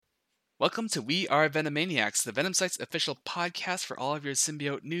Welcome to We Are Venomaniacs, the Venom Site's official podcast for all of your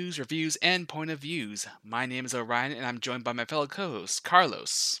symbiote news, reviews, and point of views. My name is Orion, and I'm joined by my fellow co-host,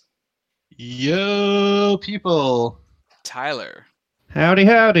 Carlos. Yo, people. Tyler. Howdy,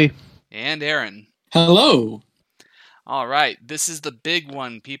 howdy. And Aaron. Hello. All right, this is the big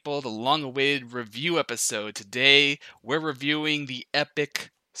one, people, the long-awaited review episode. Today, we're reviewing the epic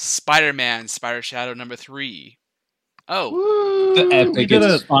Spider-Man Spider Shadow number 3. Oh. Woo, The epic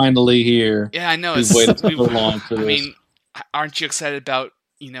is finally here. Yeah, I know. We've waited so long for this. I mean, aren't you excited about,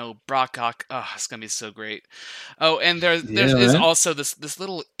 Brock Ock? Oh, it's going to be so great. Oh, and there is also this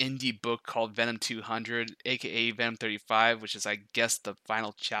little indie book called Venom 200, a.k.a. Venom 35, which is, I guess, the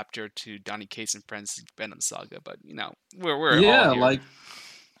final chapter to Donny Cates and Friends' Venom saga. But, we're all here.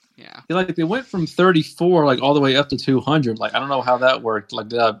 Like they went from 34 all the way up to 200. I don't know how that worked.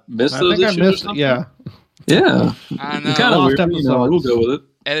 Did I miss those issues? I missed, yeah. Yeah. I know. Kind of weird. We'll go with it.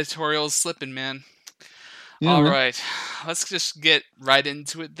 Editorial's slipping, man. Yeah, all right. Let's just get right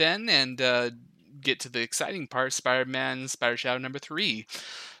into it then and get to the exciting part, Spider-Man Spider Shadow number 3.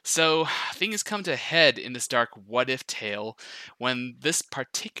 So, things come to a head in this dark what-if tale when this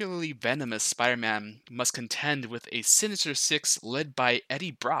particularly venomous Spider-Man must contend with a Sinister Six led by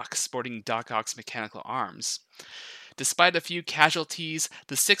Eddie Brock sporting Doc Ock's mechanical arms. Despite a few casualties,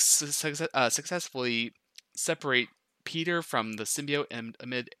 the Six successfully separate Peter from the symbiote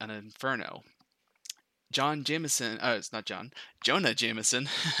amid an inferno. Jonah Jameson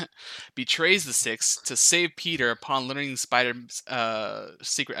betrays the Six to save Peter upon learning Spider's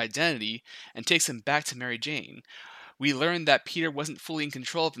secret identity and takes him back to Mary Jane. We learn that Peter wasn't fully in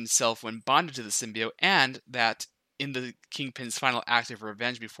control of himself when bonded to the symbiote, and that in the Kingpin's final act of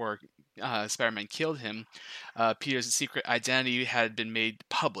revenge before Spider-Man killed him, Peter's secret identity had been made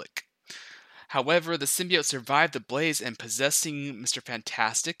public. However, the symbiote survived the blaze and, possessing Mr.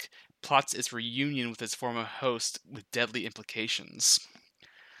 Fantastic, plots its reunion with its former host with deadly implications.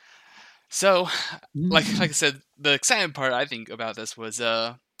 So, like I said, the exciting part I think about this was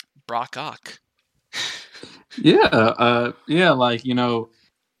Brock Ock. Yeah,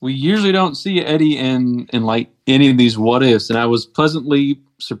 we usually don't see Eddie in any of these what ifs, and I was pleasantly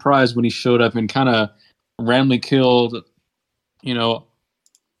surprised when he showed up and kind of randomly killed,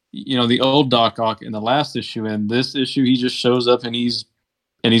 the old Doc Ock in the last issue. And this issue, he just shows up and he's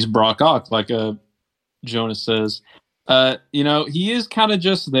Brock Ock, like Jonas says. He is kind of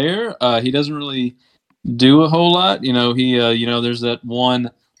just there. He doesn't really do a whole lot. There's that one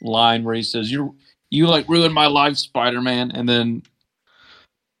line where he says, "You ruined my life, Spider-Man," and then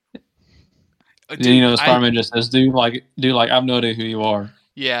Spider-Man just says, "Dude, I have no idea who you are."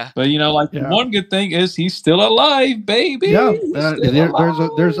 Yeah, but one good thing is he's still alive, baby. Yeah,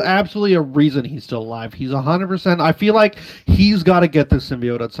 there's absolutely a reason he's still alive. He's 100%. I feel like he's got to get this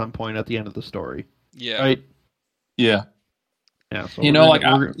symbiote at some point at the end of the story. Yeah, right. Yeah, yeah. So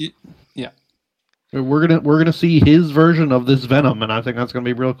we're gonna see his version of this Venom, and I think that's gonna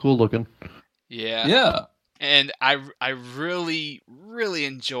be real cool looking. Yeah, yeah. And I really, really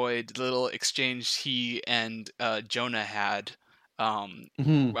enjoyed the little exchange he and Jonah had.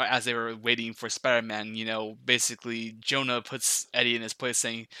 As they were waiting for Spider-Man, basically Jonah puts Eddie in his place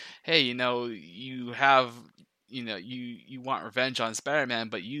saying, "Hey, you have, you want revenge on Spider-Man,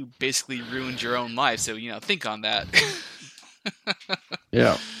 but you basically ruined your own life. So, think on that."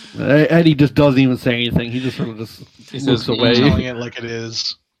 Yeah. Eddie just doesn't even say anything. He just sort of looks away. Telling it like it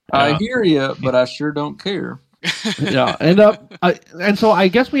is. I hear you, but I sure don't care. Yeah, and so I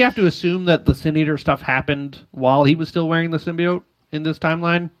guess we have to assume that the Sin Eater stuff happened while he was still wearing the symbiote in this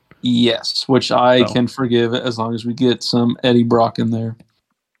timeline. Yes, which I can forgive as long as we get some Eddie Brock in there.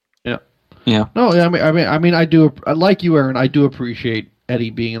 Yeah, yeah. No, I mean, I do like you, Aaron. I do appreciate Eddie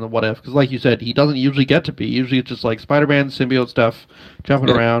being in the what if because, like you said, he doesn't usually get to be. Usually, it's just like Spider-Man symbiote stuff, jumping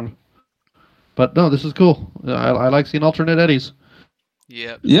around. But no, this is cool. I like seeing alternate Eddies.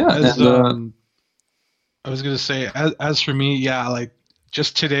 Yeah, yeah. I was gonna say, as for me,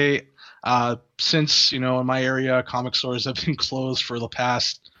 just today, since in my area, comic stores have been closed for the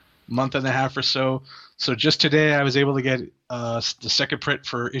past month and a half or so. So just today, I was able to get the second print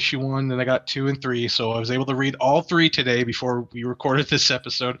for issue 1, then I got 2 and 3. So I was able to read all 3 today before we recorded this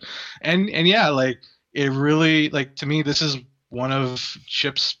episode, and it really to me, this is one of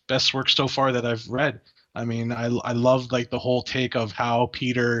Chip's best work so far that I've read. I mean, I love the whole take of how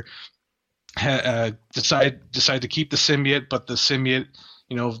Peter decide to keep the symbiote, but the symbiote,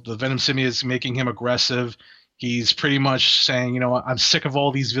 the Venom symbiote is making him aggressive. He's pretty much saying, I'm sick of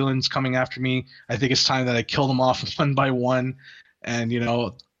all these villains coming after me. I think it's time that I kill them off one by one. And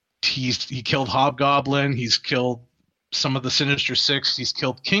he killed Hobgoblin. He's killed some of the Sinister Six. He's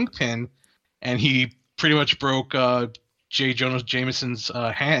killed Kingpin, and he pretty much broke J. Jonah Jameson's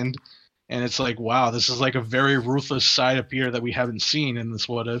hand. And it's like, wow, this is like a very ruthless side of Peter that we haven't seen in this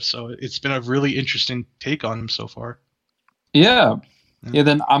What If. So it's been a really interesting take on him so far. Yeah. Yeah,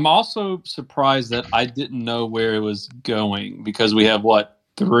 then I'm also surprised that I didn't know where it was going because we have,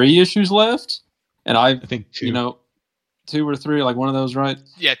 3 issues left? And I think 2. 2 or 3, like one of those, right?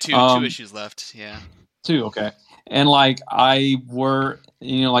 Yeah, two issues left. Yeah. 2, okay. And I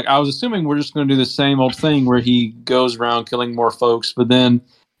was assuming we're just going to do the same old thing where he goes around killing more folks, but then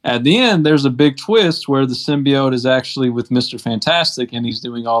at the end there's a big twist where the symbiote is actually with Mr. Fantastic and he's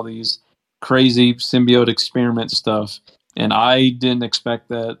doing all these crazy symbiote experiment stuff, and I didn't expect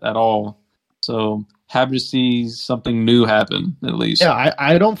that at all. So happy to see something new happen at least. Yeah,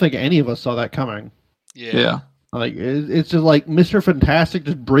 I don't think any of us saw that coming. Yeah. Like it's just like Mr. Fantastic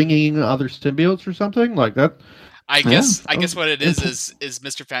just bringing in other symbiotes or something like that. I guess what it is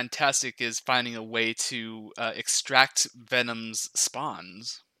Mr. Fantastic is finding a way to extract Venom's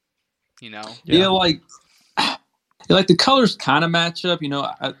spawns. Yeah, like the colors kind of match up.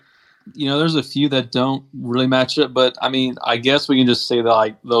 There's a few that don't really match up, but I mean, I guess we can just say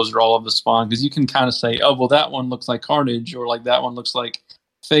that those are all of the Spawn because you can kind of say, oh, well, that one looks like Carnage or that one looks like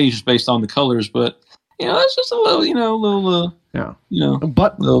Phage based on the colors, but that's just a little,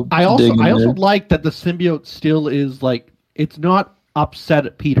 But I also like that the symbiote still is it's not upset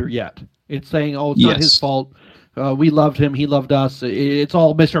at Peter yet. It's saying, oh, it's not his fault. We loved him. He loved us. It's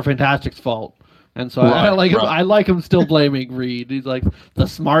all Mr. Fantastic's fault. And so I like him. I like him still blaming Reed. He's like the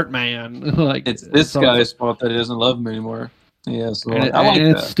smart man. It's this guy's fault that he doesn't love him anymore. Yeah, so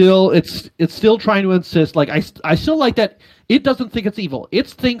it's still trying to insist. I still like that. It doesn't think it's evil. It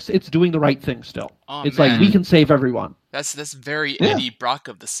thinks it's doing the right thing still. Oh, it's man. like we can save everyone. That's very Eddie Brock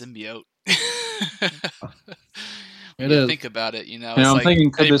of the symbiote. It is. Think about it, I'm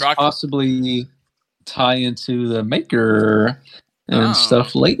thinking, could Eddie this Brock possibly tie into the Maker and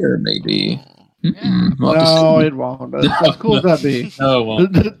stuff later? Maybe. No, it won't. As cool as that be. No, it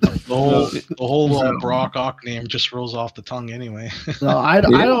won't. The whole Brock Ock name just rolls off the tongue anyway. No, I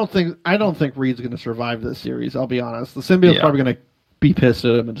don't think Reed's going to survive this series. I'll be honest. The symbiote's probably going to be pissed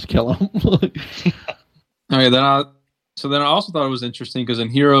at him and just kill him. Okay, then I also thought it was interesting because in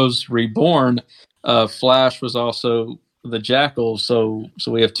Heroes Reborn, Flash was also the Jackal. So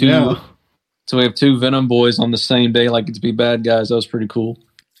we have two. Yeah. So we have 2 Venom boys on the same day, to be bad guys. That was pretty cool.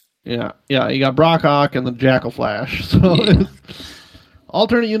 Yeah. You got Brock Ock and the Jackal Flash. So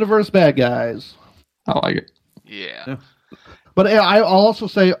alternate universe bad guys. I like it. Yeah. But I'll also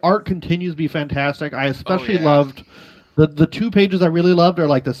say art continues to be fantastic. I especially loved the 2 pages I really loved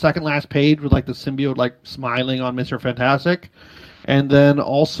are the second last page with the symbiote smiling on Mr. Fantastic, and then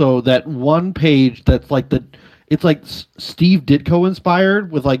also that one page that's it's Steve Ditko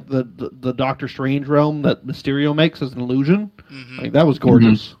inspired with the Doctor Strange realm that Mysterio makes as an illusion. Mm-hmm. That was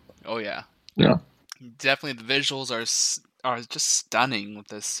gorgeous. Mm-hmm. Oh yeah. Yeah. Definitely, the visuals are just stunning with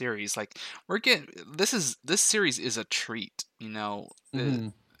this series. We're getting this series is a treat. Mm-hmm.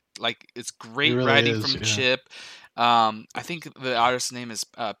 It's great really writing is, from yeah. Chip. I think the artist's name is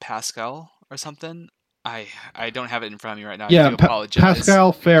Pascal or something. I don't have it in front of me right now. Yeah, I do apologize.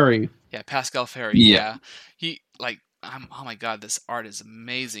 Pascal Ferry. Yeah, Pascal Ferry. Yeah. He oh my god, this art is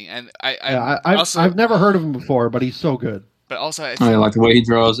amazing. And I've never heard of him before, but he's so good. But also, I like the way he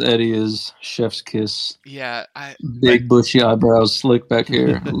draws Eddie is chef's kiss. Yeah, big bushy eyebrows, slick back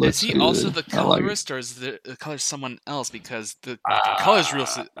hair. Is he also the colorist, or is the color someone else? Because the color's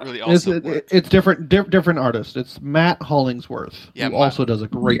really also work. It's different artist. It's Matt Hollingsworth, who also does a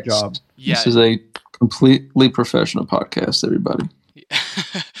great job. Yeah. This is a completely professional podcast, everybody.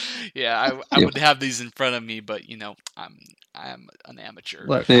 Yeah, I would have these in front of me, but I'm an amateur.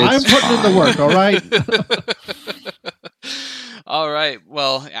 Look, I'm putting in the work. All right. All right.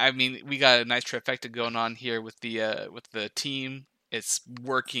 Well, I mean, we got a nice trifecta going on here with the team. It's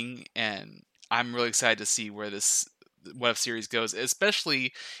working, and I'm really excited to see where this What If series goes,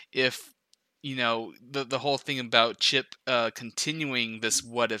 especially if the whole thing about Chip continuing this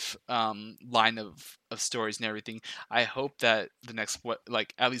What If line of stories and everything. I hope that the next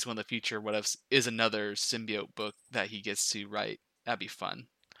at least one of the future What Ifs is another symbiote book that he gets to write. That'd be fun.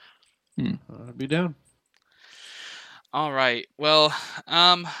 I'd be down. All right. Well,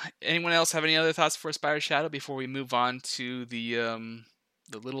 anyone else have any other thoughts for Spider Shadow before we move on to the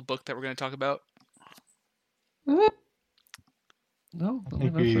little book that we're going to talk about? No, I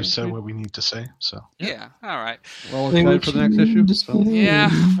think we said what we need to say. So Yeah. All right. We're all excited for the next issue. So.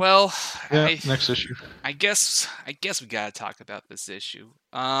 Yeah. Well, yeah, next issue. I guess we gotta talk about this issue.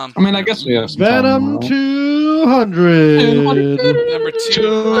 I mean, I guess we have some Venom time. 200. Number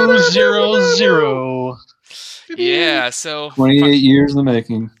 200. Yeah, so 28 years in the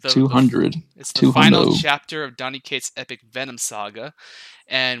making. 200. It's the final 200. chapter of Donny Cates' epic Venom saga,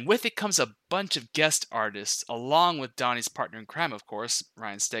 and with it comes a bunch of guest artists, along with Donnie's partner in crime, of course,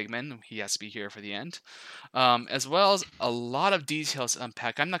 Ryan Stegman. He has to be here for the end, as well as a lot of details to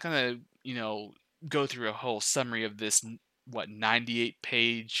unpack. I'm not gonna, go through a whole summary of this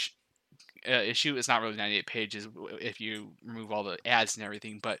 98-page issue. It's not really 98 pages if you remove all the ads and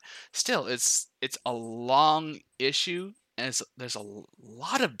everything, but still, it's a long issue, and there's a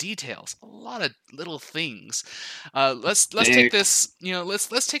lot of details, a lot of little things. Let's take this,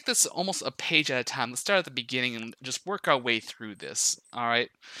 let's take this almost a page at a time. Let's start at the beginning and just work our way through this. All right.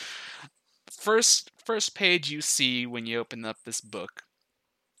 First page you see when you open up this book.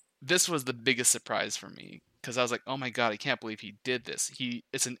 This was the biggest surprise for me, because I was like, oh my god, I can't believe he did this.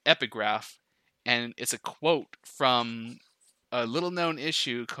 It's an epigraph, and it's a quote from a little-known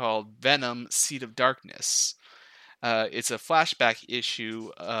issue called Venom: Seed of Darkness. It's a flashback issue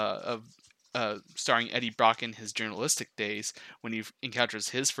of starring Eddie Brock in his journalistic days, when he encounters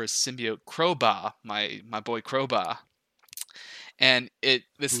his first symbiote, Crowbar, my boy Crowbar. And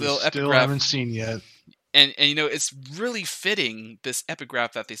this little epigraph still haven't seen yet. And it's really fitting, this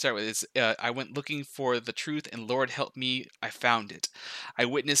epigraph that they start with. Is I went looking for the truth, and Lord help me, I found it. I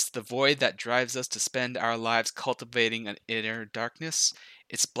witnessed the void that drives us to spend our lives cultivating an inner darkness.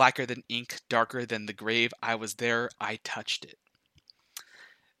 It's blacker than ink, darker than the grave. I was there, I touched it.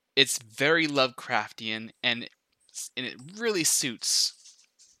 It's very Lovecraftian, and it really suits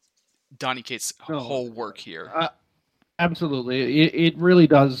Donny Cates' whole work here. Absolutely, it really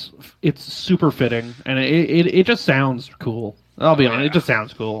does. It's super fitting, and it just sounds cool. I'll be honest, it just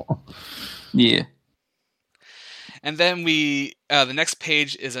sounds cool. Yeah. And then the next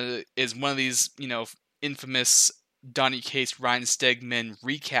page is one of these infamous Donny Cates, Ryan Stegman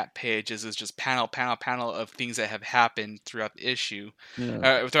recap pages. Is just panel of things that have happened throughout the issue,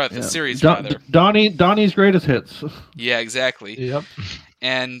 throughout the series rather. Donnie's greatest hits. Yeah, exactly. Yep.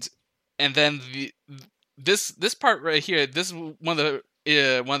 And then this part right here, this is one of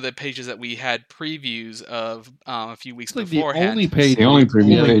the pages that we had previews of a few weeks beforehand. The only page. The only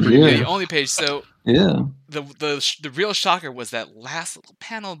preview page, yeah. The only page. So yeah. The real shocker was that last little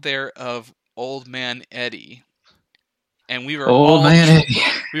panel there of Old Man Eddie, and we were all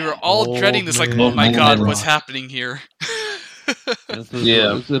dreading this, like, oh my god, what's happening here?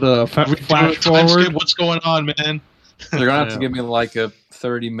 Yeah. Is it a flash forward? What's going on, man? They're gonna have to give me like a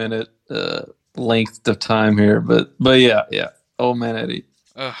 30-minute length of time here, but yeah. Old Man Eddie.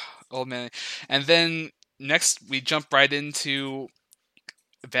 Old Man. And then next we jump right into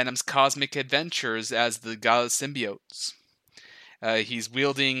Venom's cosmic adventures as the God of Symbiotes. He's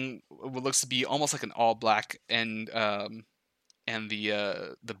wielding what looks to be almost like an all black and the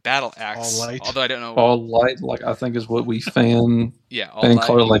battle axe. All light. Although I don't know. All light, like I think is what we fan all light.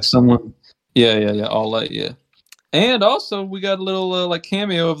 Call it, like someone. Yeah. All light, yeah. And also we got a little like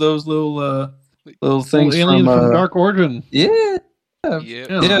cameo of those little things aliens from Dark Origin. Yeah.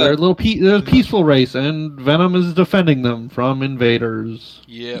 They're a peaceful race, and Venom is defending them from invaders.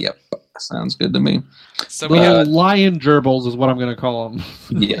 Yep. Sounds good to me. So lion gerbils is what I'm going to call them.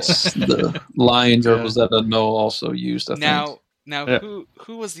 Yes, the lion gerbils that Noel also used. I think. Now,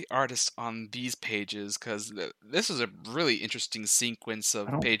 who was the artist on these pages? Because this is a really interesting sequence of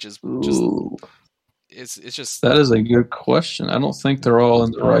pages. It's just that is a good question. I don't think they're all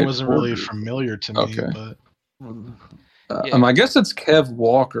in the right. It wasn't really familiar to me, but. I guess it's Kev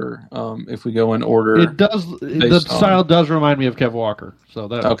Walker. If we go in order, it does. The style does remind me of Kev Walker, so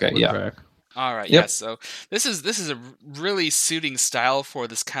that track. All right, yep. So this is a really suiting style for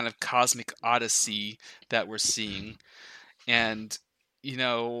this kind of cosmic odyssey that we're seeing, and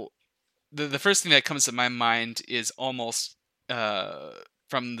the first thing that comes to my mind is almost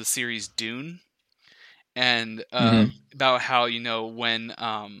from the series Dune, and about how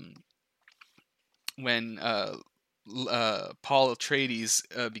when Paul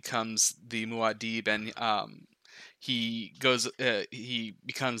Atreides becomes the Muad'Dib, and he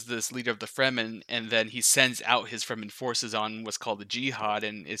becomes this leader of the Fremen, and then he sends out his Fremen forces on what's called the Jihad,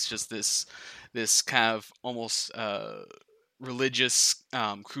 and it's just this kind of almost religious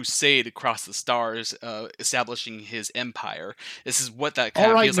crusade across the stars, establishing his empire. This is what that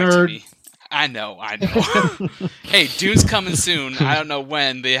kind of feels like to me. I know. Hey, Dune's coming soon. I don't know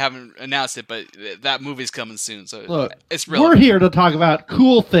when. They haven't announced it, but that movie's coming soon. So Look, it's we're relevant. here to talk about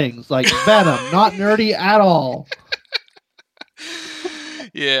cool things like Venom, not nerdy at all.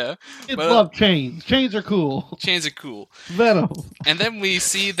 Yeah. Kids But, love chains. Chains are cool. chains are cool. Venom. And then we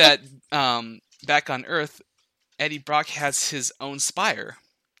see that back on Earth, Eddie Brock has his own spire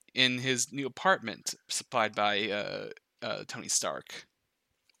in his new apartment supplied by Tony Stark.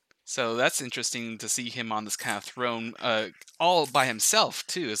 So that's interesting to see him on this kind of throne, all by himself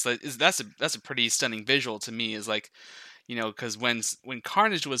too. It's like that's a pretty stunning visual to me. Is like, because when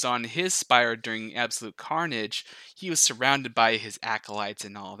Carnage was on his spire during Absolute Carnage, he was surrounded by his acolytes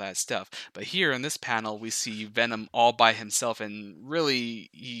and all that stuff. But here in this panel, we see Venom all by himself, and really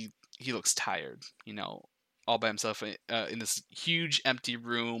he looks tired. All by himself in this huge empty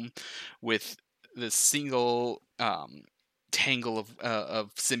room with this single tangle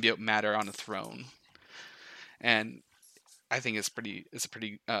of symbiote matter on a throne. And I think it's a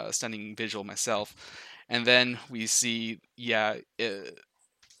pretty stunning visual myself. And then we see,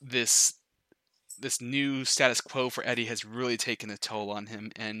 this new status quo for Eddie has really taken a toll on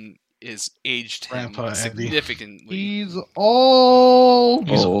him and is aged him Grandpa Eddie. significantly. He's old.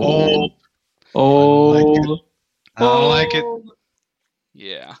 He's old. Old. I don't like it.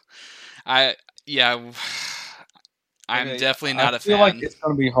 Yeah, I'm Okay, definitely not a I feel fan. like it's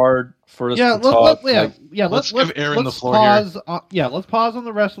going to be hard for us Yeah, to talk. let's give Aaron the floor pause. Let's pause on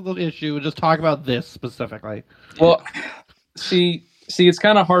the rest of the issue and just talk about this specifically. Well, see, it's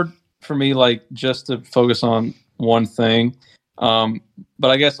kind of hard for me, like, just to focus on one thing. But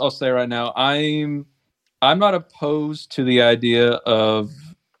I guess I'll say right now, I'm not opposed to the idea of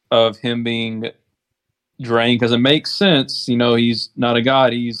him being drained, because it makes sense. He's not a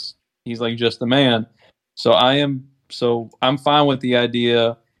god; he's like just a man. So I'm fine with the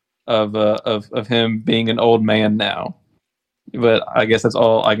idea of him being an old man now. But I guess that's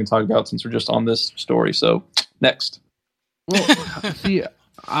all I can talk about since we're just on this story. So next. Well, see,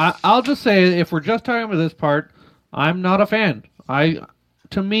 I'll just say, if we're just talking about this part, I'm not a fan.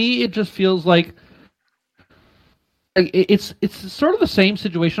 To me, it just feels like it's sort of the same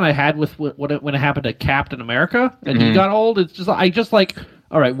situation I had with when it happened to Captain America and he got old. It's just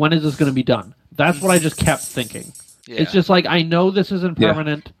all right, when is this going to be done? That's what I just kept thinking. Yeah. It's just like, I know this isn't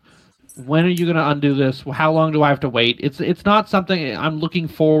permanent. When are you going to undo this? How long do I have to wait? It's not something I'm looking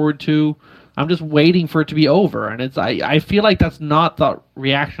forward to. I'm just waiting for it to be over, and I feel like that's not the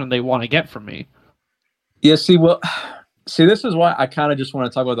reaction they want to get from me. Yeah, see, this is why I kind of just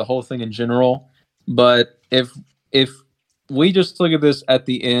want to talk about the whole thing in general. But if we just look at this at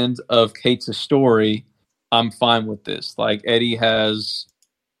the end of Kate's story, I'm fine with this. Like, Eddie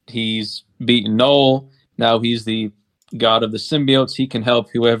he's beaten Null. Now he's the god of the symbiotes. He can help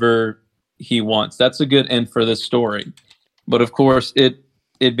whoever he wants. That's a good end for this story. But of course, it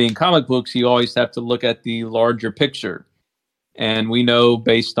being comic books, you always have to look at the larger picture. And we know,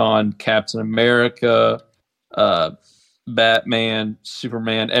 based on Captain America, Batman,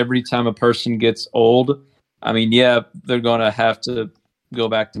 Superman, every time a person gets old, I mean, yeah, they're going to have to go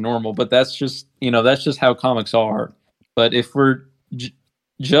back to normal. But that's just how comics are. But if we're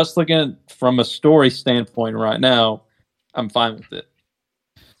just looking from a story standpoint right now, I'm fine with it.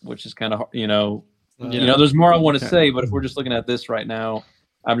 Which is kind of, there's more I want to say, but if we're just looking at this right now,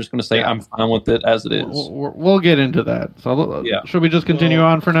 I'm just going to say I'm fine with it as it is. We'll get into that. So should we just continue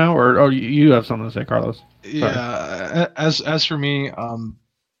on for now, or you have something to say, Carlos? Yeah. As for me,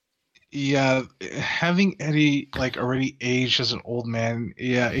 having Eddie like already aged as an old man,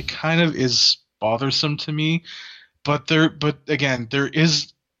 it kind of is bothersome to me. But again, there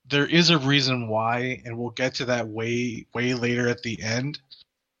is a reason why, and we'll get to that way later at the end.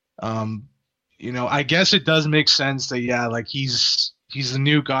 I guess it does make sense that he's the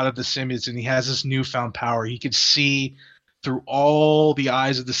new god of the symbiotes, and he has this newfound power. He could see through all the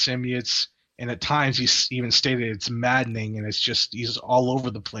eyes of the symbiotes, and at times he's even stated it's maddening, and he's all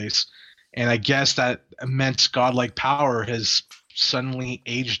over the place. And I guess that immense godlike power has suddenly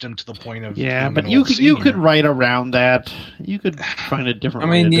aged him to the point of but you could write around that. You could find a different. I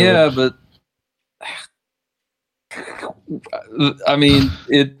mean, way to do it. but I mean,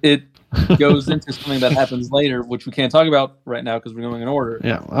 it goes into something that happens later, which we can't talk about right now because we're going in order.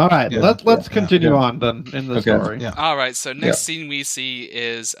 Yeah. All right. Let's continue on then in the story. Yeah. All right. So next scene we see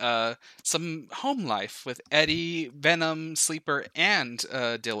is some home life with Eddie, Venom, Sleeper, and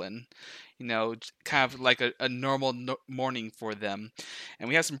Dylan. Kind of like a normal morning for them. And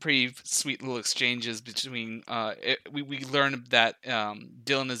we have some pretty sweet little exchanges between... we learn that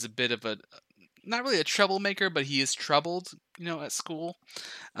Dylan is a bit of a not really a troublemaker, but he is troubled, at school.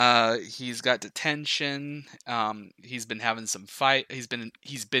 He's got detention. He's been having some fight. He's been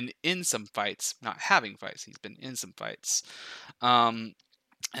in some fights, not having fights. He's been in some fights. And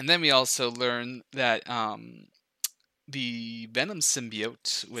then we also learn that the Venom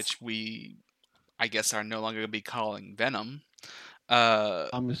symbiote, which I guess, are no longer going to be calling Venom.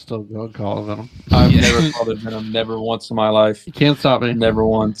 I'm still going to call it Venom. I've never called it Venom, never once in my life. You can't stop me. Never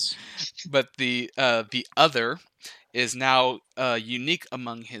once. But the other is now unique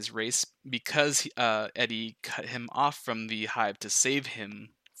among his race because Eddie cut him off from the hive to save him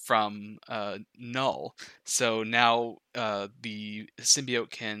from Null. So now the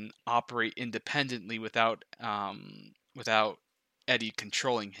symbiote can operate independently without Eddie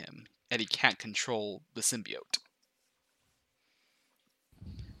controlling him. Eddie can't control the symbiote.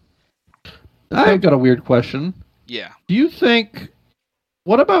 I've got a weird question. Yeah. Do you think...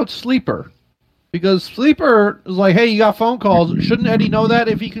 What about Sleeper? Because Sleeper is like, hey, you got phone calls. Shouldn't Eddie know that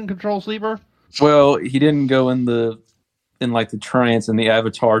if he can control Sleeper? Well, he didn't go in the trance, in the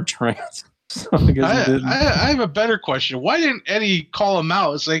Avatar trance. So I guess he didn't. I have a better question. Why didn't Eddie call him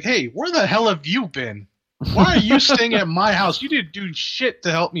out? It's like, hey, where the hell have you been? Why are you staying at my house? You didn't do shit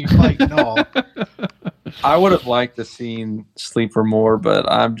to help me fight Null. I would have liked to seen Sleeper more, but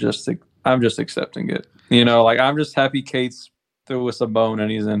I'm just accepting it. I'm just happy Kate's threw us a bone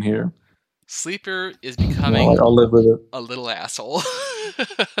and he's in here. Sleeper is becoming I'll live with it. A little asshole.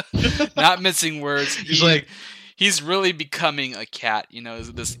 Not mincing words. He's really becoming a cat.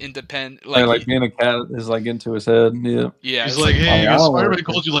 This independent. Like being a cat is like into his head. Yeah. Yeah. He's like, hey, Spider-Man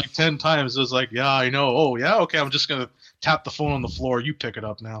called you like 10 times. It's like, yeah, I know. Oh, yeah, okay. I'm just gonna tap the phone on the floor. You pick it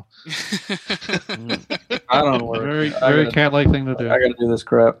up now. I don't know. Very cat-like thing to do. I gotta do this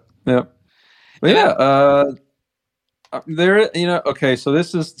crap. Yep. But yeah, there. Okay. So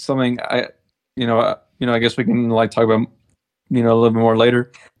this is something I guess we can talk about, a little bit more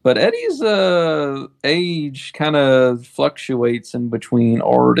later. But Eddie's age kind of fluctuates in between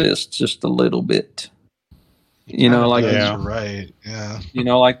artists just a little bit. Right. Yeah.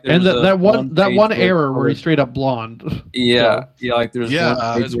 And that one error where he's straight up blonde. Yeah. Yeah.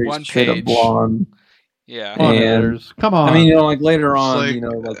 There's one page blonde. Yeah. And come on. I mean, later on,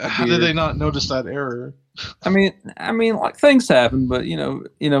 how did they not notice that error? I mean, things happen, but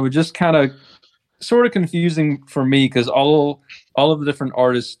it just kind of sort of confusing for me because all of the different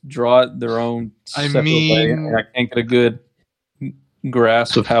artists draw it their own separate way, and I can't get a good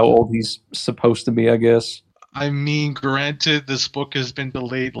grasp of how old he's supposed to be, I guess. I mean, granted, this book has been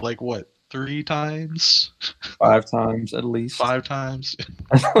delayed 3 times? 5 times at least. 5 times.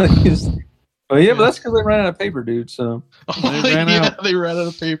 But yeah, but that's because they ran out of paper, dude. So they ran out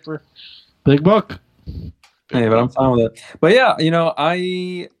of paper. Big book. Hey, but I'm fine with it. But yeah,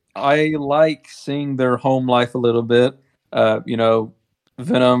 I like seeing their home life a little bit.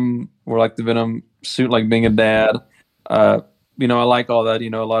 Venom, or like the Venom suit, like being a dad. I like all that. A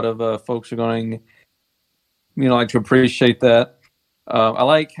lot of folks are going, to appreciate that. I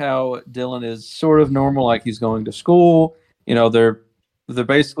like how Dylan is sort of normal, like he's going to school. They're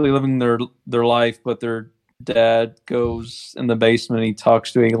basically living their life, but their dad goes in the basement and he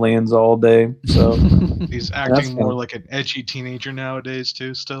talks to aliens all day. So he's acting more like an edgy teenager nowadays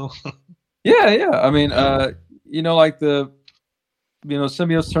too, still. Yeah. I mean, like the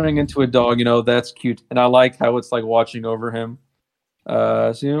symbiote's turning into a dog, that's cute. And I like how it's like watching over him.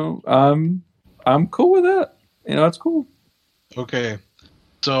 So I'm cool with that. It's cool. Okay.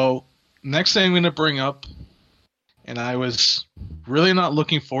 So next thing I'm gonna bring up, and I was really not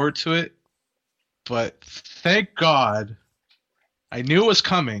looking forward to it, but thank God I knew it was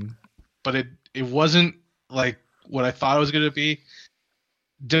coming, but it wasn't like what I thought it was going to be.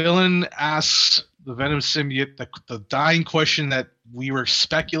 Dylan asks the Venom symbiote the dying question that we were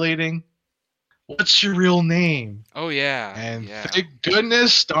speculating. What's your real name? Oh, yeah. And thank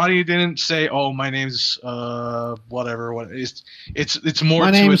goodness Donnie didn't say, oh, my name's whatever. It's more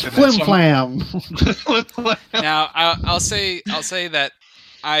my to name's it Flim Flam. Now, I'll say that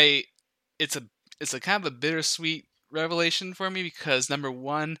it's a kind of a bittersweet revelation for me because number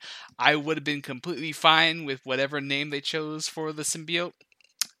one, I would have been completely fine with whatever name they chose for the symbiote.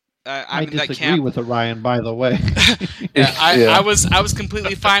 I disagree with Orion, by the way. I was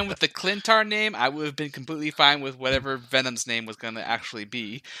completely fine with the Clintar name. I would have been completely fine with whatever Venom's name was going to actually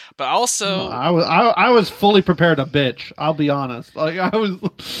be. But also, I was fully prepared to bitch. I'll be honest. Like I was.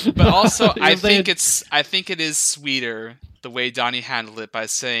 But also, I think it is sweeter the way Donnie handled it by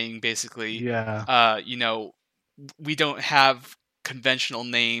saying basically, we don't have conventional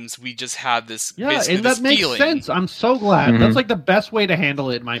names. We just have this Yeah, basically and this that makes feeling. sense. I'm so glad. Mhm. That's like the best way to handle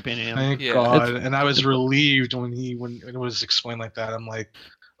it, in my opinion. Thank Yeah. God. And I was relieved when it was explained like that. I'm like,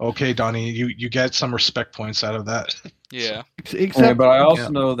 okay, Donnie, you get some respect points out of that. Yeah. Except, Yeah, but I also Yeah.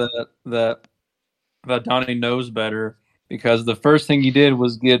 know that Donnie knows better because the first thing he did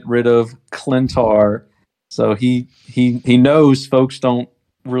was get rid of Clintar. So he knows folks don't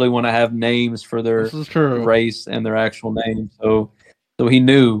really want to have names for their this is true. race and their actual name. So he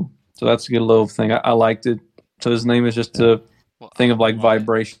knew. So that's a good little thing. I liked it. So his name is just a Well, thing of like well,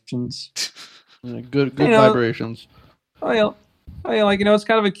 vibrations. Yeah, good You know, vibrations. Oh yeah, like it's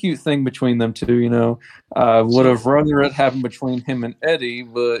kind of a cute thing between them two. Would have rather it happened between him and Eddie,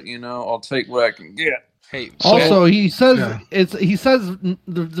 but I'll take what I can get. Hey, Also, he says Yeah.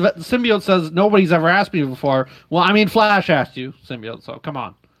 the symbiote says nobody's ever asked me before. Well, I mean, Flash asked you, symbiote. So come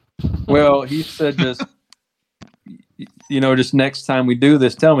on. Well, he said just just next time we do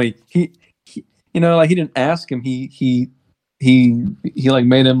this, tell me. He like he didn't ask him. He like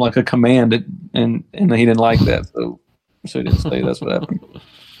made him like a command, and he didn't like that, so he didn't say that's what happened.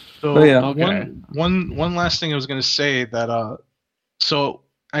 So But yeah. Okay. one last thing I was gonna say that so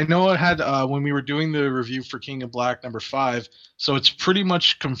I know I had when we were doing the review for King of Black #5, so it's pretty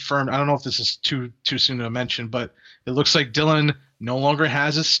much confirmed. I don't know if this is too soon to mention, but it looks like Dylan no longer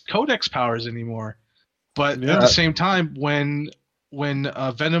has his Codex powers anymore. But Yeah. at the same time, when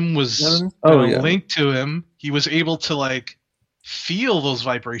Venom was Yeah. linked to him, he was able to like feel those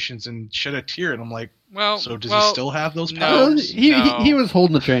vibrations and shed a tear. And I'm like, well, so does well, he still have those no. powers? He was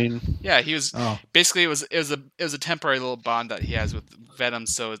holding the chain. Yeah, he was Oh, basically it was a temporary little bond that he has with Venom,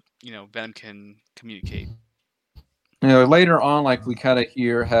 so Venom can communicate. Later on, like we kind of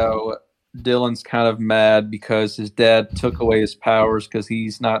hear how Dylan's kind of mad because his dad took away his powers because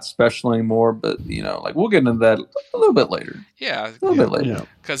he's not special anymore. But like we'll get into that a little bit later. Yeah, A little bit later. Yeah.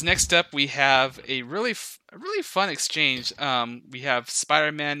 because next up we have a really fun exchange. We have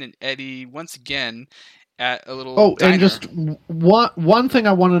Spider-Man and Eddie once again at a little. Oh, diner. and just one thing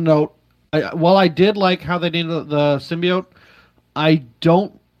I want to note. While I did like how they named the symbiote, I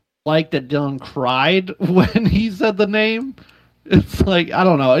don't like that Dylan cried when he said the name. It's like, I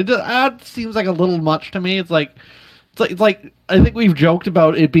don't know. That seems like a little much to me. It's like I think we've joked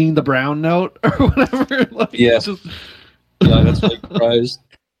about it being the brown note or whatever. Like, Yes. just- Yeah, that's like surprised.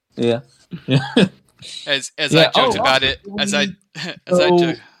 Yeah. as Yeah, I joked oh, about it, as I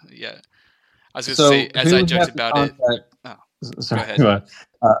So- yeah, I was going to say as who I we joked have to about it. contact- Oh, Sorry, ahead. go ahead.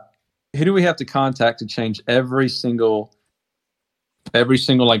 Who do we have to contact to change every single like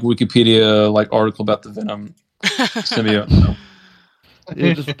Wikipedia like article about the Venom symbiote?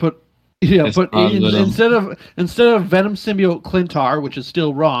 you just put It's put not Venom. instead of Venom symbiote Clintar, which is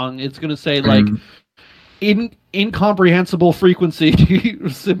still wrong, it's going to say like incomprehensible frequency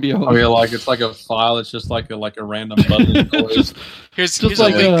symbiote. Oh yeah, like it's like a file. It's just like a random button. just Here's just a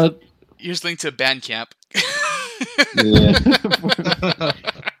like link. a Here's a link to Bandcamp. Yeah.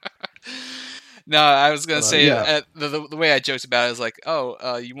 No, I was gonna say yeah. the way I joked about it is like,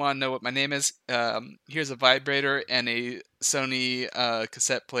 oh, you want to know what my name is? Here's a vibrator and a Sony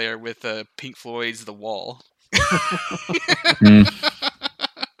cassette player with Pink Floyd's The Wall.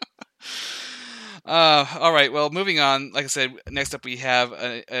 All right. Well, moving on. Like I said, next up we have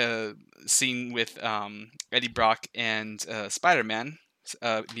a scene with Eddie Brock and Spider-Man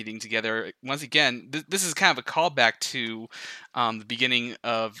meeting together once again. This is kind of a callback to the beginning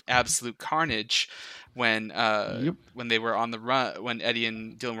of Absolute Carnage, when when they were on the run, when Eddie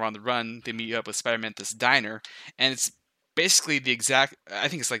and Dylan were on the run. They meet up with Spider-Man at this diner, and it's basically the exact. I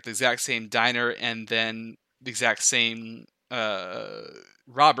think it's like the exact same diner, and then the exact same.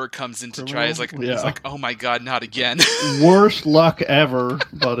 Robert comes in to try. He's like, oh my god, not again. worst luck ever,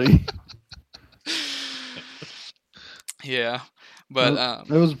 buddy. Yeah, but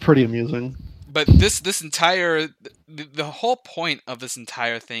it was pretty amusing. But this entire the whole point of this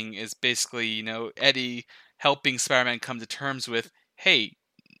entire thing is basically Eddie helping Spider-Man come to terms with, hey,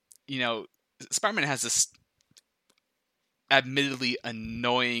 Spider-Man has this admittedly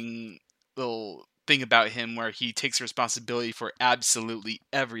annoying little thing about him where he takes responsibility for absolutely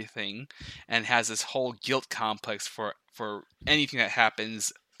everything and has this whole guilt complex for anything that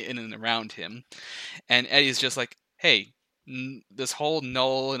happens in and around him. And Eddie's just like, hey, this whole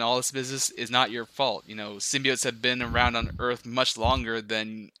null and all this business is not your fault. Symbiotes have been around on Earth much longer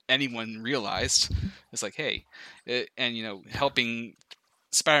than anyone realized. It's like, hey, and helping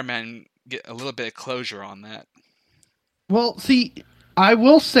Spider-Man get a little bit of closure on that. Well, see, I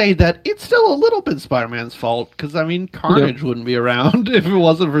will say that it's still a little bit Spider-Man's fault, because, I mean, Carnage wouldn't be around if it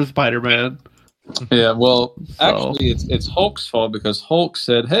wasn't for Spider-Man. Yeah, well, So- actually, it's Hulk's fault because Hulk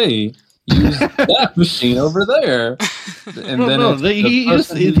said, "Hey, use that machine over there," and No, then no, it's he the just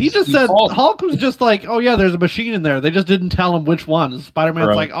person he who's just said fault. Hulk was just like, oh yeah, there's a machine in there. They just didn't tell him which one. Spider-Man's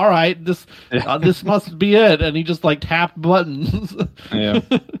Right. like, all right, this must be it, and he just like tapped buttons. Yeah.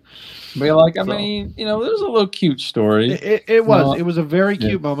 But like, I So- mean, you know, there's a little cute story. It was a very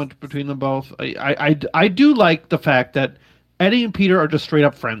cute Yeah. moment between them both. I do like the fact that Eddie and Peter are just straight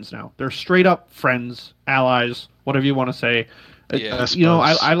up friends now. They're straight up friends, allies, whatever you want to say. Yeah. You know,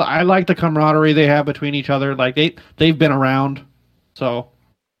 I like the camaraderie they have between each other. Like they've been around, so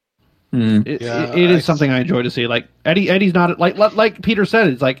Hmm. it Yeah, is something I enjoy to see. Like Eddie's not like Peter said.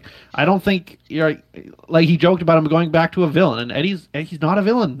 It's like I don't think you're like he joked about him going back to a villain, and Eddie's not a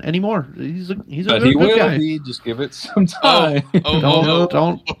villain anymore. He's a But good, he good will guy. be. Just give it some Oh,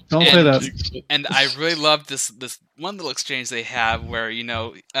 time. Don't say And- that. And I really love this one little exchange they have where, you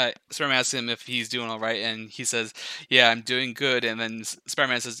know, Spider-Man asks him if he's doing all right, and he says, yeah, I'm doing good, and then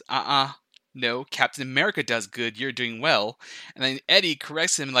Spider-Man says, no, Captain America does good, you're doing well. And then Eddie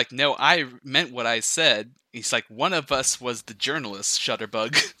corrects him like, no, I meant what I said. He's like, one of us was the journalist,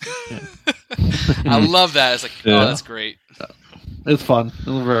 Shutterbug. I love that. It's like, Yeah. oh, that's great. It's fun. It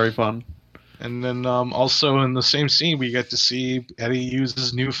was very fun. And then also in the same scene, we get to see Eddie use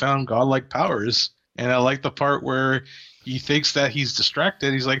his newfound godlike powers. And I like the part where he thinks that he's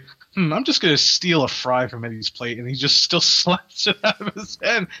distracted. He's like, I'm just going to steal a fry from Eddie's plate. And he just still slaps it out of his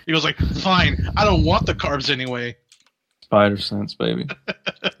hand. He goes like, fine, I don't want the carbs anyway. Spider sense, baby.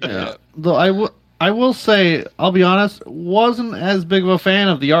 Yeah. Though I will say, I'll be honest, wasn't as big of a fan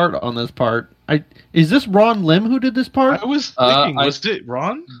of the art on this part. Is this Ron Lim who did this part? I was thinking, I- was it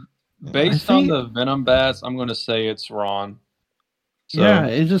Ron? Based I on think- the Venom bats, I'm going to say it's Ron. So, Yeah,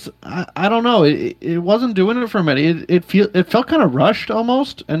 it just I don't know. It wasn't doing it for me. It felt kind of rushed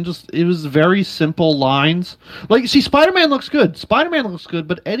almost, and just it was very simple lines. Like, see, Spider-Man looks good.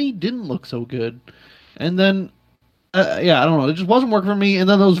 But Eddie didn't look so good. And then, yeah, I don't know. It just wasn't working for me. And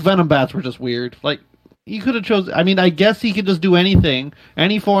then those Venom bats were just weird. Like, he could have chose. I mean, I guess he could just do anything,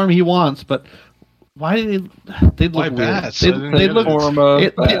 any form he wants. But why did they look Why weird? bats? They, I didn't they get look. it. form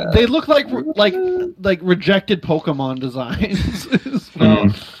of They look like rejected Pokemon designs.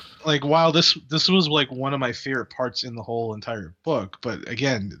 Well, like while this was like one of my favorite parts in the whole entire book, but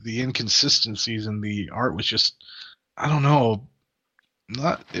again, the inconsistencies in the art was just, I don't know,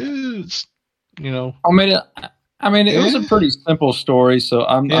 not it's I mean, it was a pretty simple story, so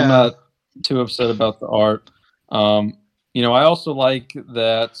I'm Yeah. not too upset about the art. You know, I also like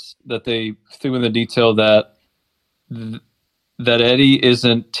that they threw in the detail that that Eddie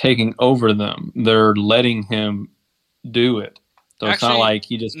isn't taking over them; they're letting him do it. So it's not Actually, like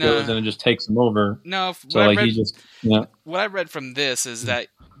he just goes in and just takes them over. No, So like he just what I read from this is that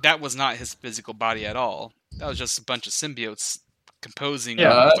was not his physical body at all. That was just a bunch of symbiotes composing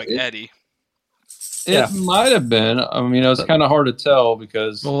like Eddie. It might have been. I mean, it's kind of hard to tell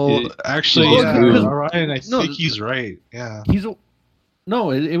because actually, Well, yeah, because- Orion, I No, think he's right. Yeah.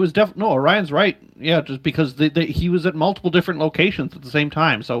 It was definitely no. Orion's right. Yeah, just because he was at multiple different locations at the same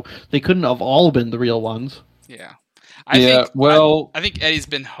time, so they couldn't have all been the real ones. Yeah. Yeah, well- I think Eddie's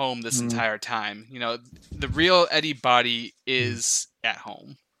been home this entire time. You know, the real Eddie body is at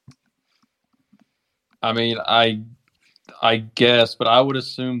home. I mean, I guess, but I would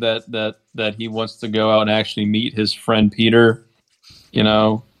assume that he wants to go out and actually meet his friend Peter. You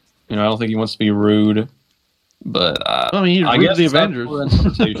know, I don't think he wants to be rude, but I mean, he's I rude to guess the it's up Avengers. for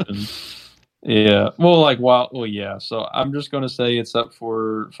interpretation. Yeah, well, yeah. So I'm just going to say it's up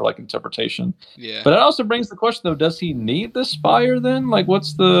for like interpretation. Yeah. But it also brings the question though: does he need the spire then? Like,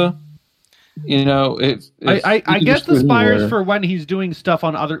 what's the, if I he can guess just go the Spire's anywhere. for when he's doing stuff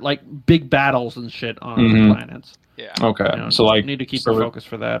on other like big battles and shit on Mhm. other planets. Yeah. Okay, You know, so like need to keep so our focus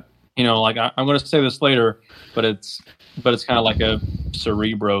for that. like I'm going to say this later, but it's kind of like a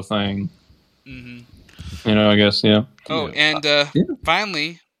Cerebro thing. hmm I guess yeah. Oh, Yeah. and Yeah.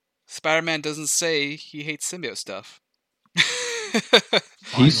 finally, Spider-Man doesn't say he hates symbiote stuff.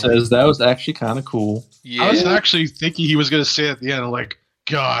 He says that was actually kind of cool. Yeah. I was actually thinking he was going to say at the end, like,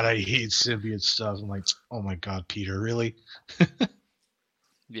 God, I hate symbiote stuff. I'm like, oh my God, Peter, really?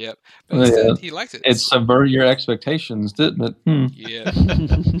 Yep. But Yeah. instead, he liked it. It subverted your expectations, didn't it? Yeah.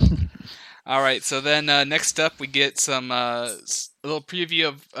 All right. So then next up, we get some a little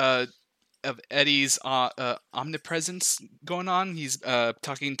preview of Eddie's omnipresence going on. He's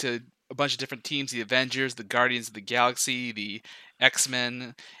talking to a bunch of different teams: the Avengers, the Guardians of the Galaxy, the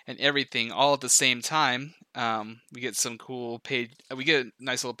X-Men, and everything all at the same time. We get some cool page. We get a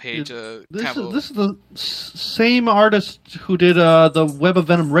nice little page. This is the same artist who did the Web of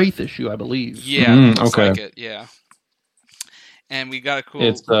Venom Wraith issue, I believe. Yeah, looks like it. Yeah. And we got a cool.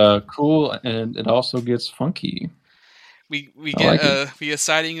 It's cool, and it also gets funky. We get a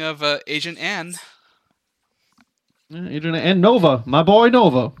sighting of Agent Ann. Agent and Nova, my boy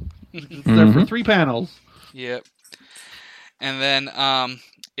Nova. It's there for 3 panels. Yep. And then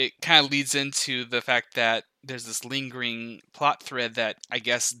it kind of leads into the fact that there's this lingering plot thread that I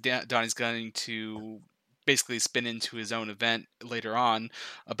guess Donnie's going to basically spin into his own event later on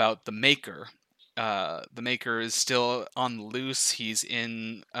about the Maker. The Maker is still on the loose. He's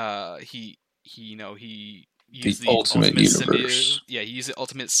in he used the ultimate universe. symbiote. Yeah, he used the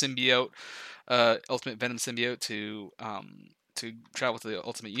ultimate symbiote, ultimate Venom symbiote to travel to the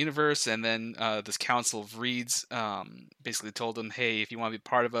ultimate universe, and then this council of Reeds basically told him, hey, if you want to be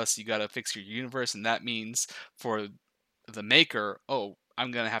part of us, you got to fix your universe, and that means for the Maker,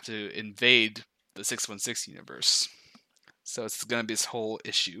 I'm gonna have to invade the 616 universe. So it's gonna be this whole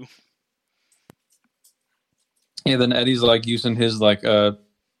issue. Yeah, then Eddie's like using his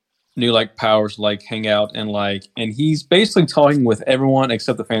new powers to hang out and he's basically talking with everyone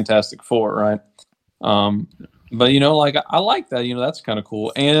except the Fantastic Four, right? But I like that. That's kind of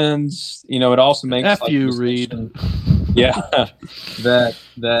cool, and it also makes F you, Reed. Yeah, that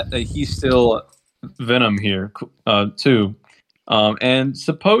he's still Venom here too, and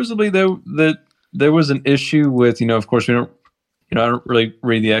supposedly there was an issue with of course we don't I don't really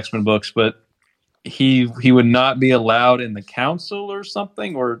read the X-Men books, but he would not be allowed in the council or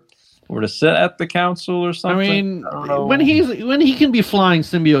something, or to sit at the council or something. I mean, when he can be flying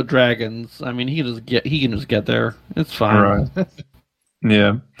symbiote dragons, I mean, he can just get there. It's fine. Right.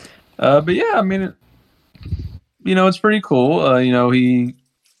 Yeah. But yeah, I mean, it's pretty cool. He,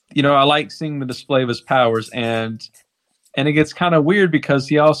 I like seeing the display of his powers, and it gets kind of weird because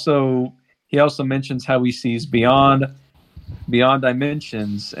he also mentions how he sees beyond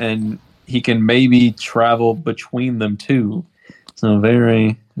dimensions, and he can maybe travel between them too. So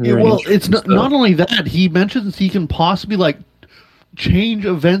very it's not only that, he mentions he can possibly change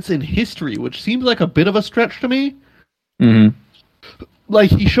events in history, which seems like a bit of a stretch to me. Mm-hmm.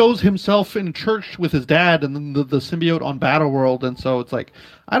 He shows himself in church with his dad, and then the symbiote on Battleworld, and so it's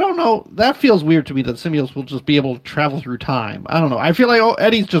I don't know. That feels weird to me that symbiotes will just be able to travel through time. I don't know. I feel like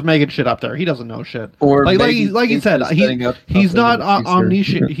Eddie's just making shit up there. He doesn't know shit. Or like he said, he's not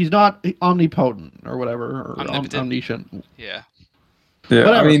omniscient. He's not omnipotent or whatever. Or omniscient. Yeah. Yeah.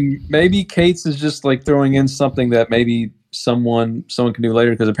 Whatever. I mean, maybe Cates is just throwing in something that maybe someone can do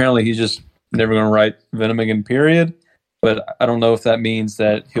later, because apparently he's just never going to write Venom again. Period. But I don't know if that means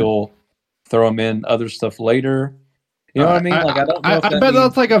that he'll throw him in other stuff later. You know what I mean? I don't know. I bet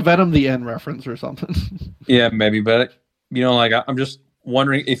that's a Venom the End reference or something. Yeah, maybe. But I'm just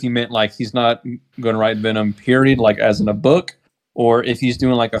wondering if he meant he's not going to write Venom. Period. As in a book, or if he's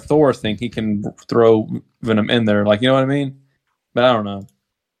doing a Thor thing, he can throw Venom in there. You know what I mean? But I don't know,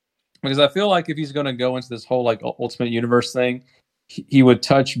 because I feel if he's going to go into this whole Ultimate Universe thing, he would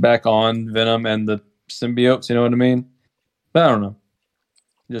touch back on Venom and the symbiotes. You know what I mean? But I don't know.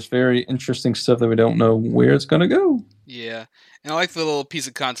 Just very interesting stuff that we don't know where it's going to go. Yeah. And I like the little piece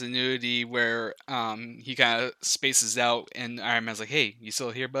of continuity where he kind of spaces out and Iron Man's like, hey, you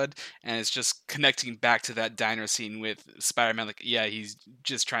still here, bud? And it's just connecting back to that diner scene with Spider-Man. Yeah, he's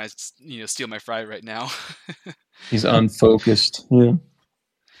just trying to steal my fry right now. He's unfocused. Yeah.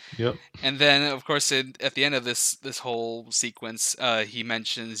 Yep. And then, of course, at the end of this whole sequence, he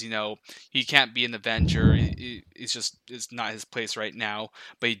mentions, he can't be an Avenger. It's not his place right now.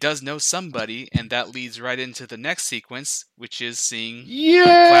 But he does know somebody, and that leads right into the next sequence, which is seeing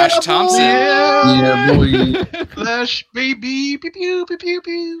Flash Thompson. Yeah, boy. Flash, baby. Pew, pew, pew, pew,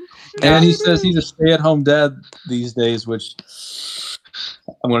 pew. And he says he's a stay-at-home dad these days, which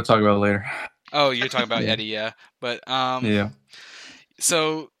I'm going to talk about later. Oh, you're talking about Eddie, yeah. But yeah.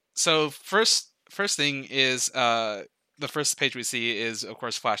 So first thing is the first page we see is, of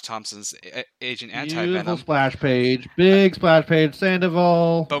course, Flash Thompson's Agent Anti-Venom. Beautiful splash page. Big splash page.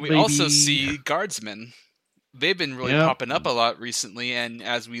 Sandoval. But we also see Guardsmen. They've been really popping up a lot recently, and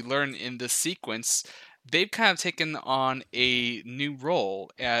as we learn in this sequence, they've kind of taken on a new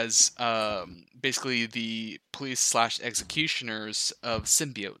role as basically the police/executioners of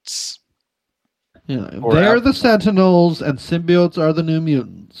symbiotes. Yeah, they're the Sentinels, and symbiotes are the New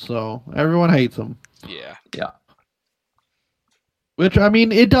Mutants, so everyone hates them. Yeah. Yeah. Which, I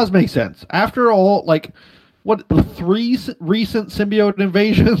mean, it does make sense. After all, what 3 recent symbiote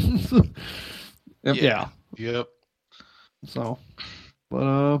invasions. Yep. Yep. So,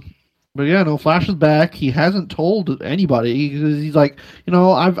 but yeah, no, Flash is back. He hasn't told anybody. He's like,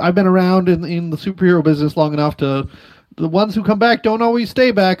 I've been around in the superhero business long enough to. The ones who come back don't always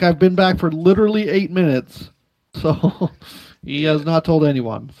stay back. I've been back for literally 8 minutes, so he has not told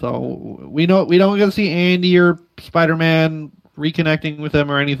anyone. So we don't get to see Andy or Spider-Man reconnecting with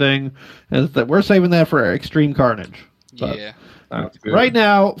him or anything. Is that we're saving that for Extreme Carnage. But Yeah. right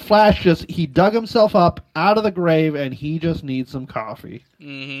now, Flash he dug himself up out of the grave, and he just needs some coffee.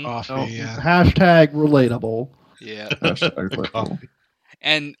 Mm-hmm. Coffee, yeah. Hashtag relatable. Yeah. Coffee.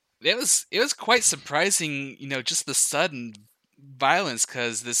 And it was quite surprising, just the sudden violence,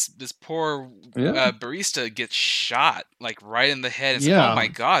 because this poor barista gets shot like right in the head. It's like, oh my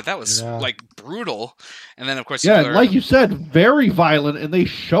god, that was like brutal. And then of course, like you said, very violent, and they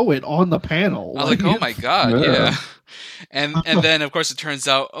show it on the panel. I was like, oh my god, yeah. And then of course it turns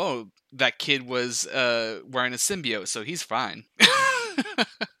out, oh, that kid was wearing a symbiote, so he's fine.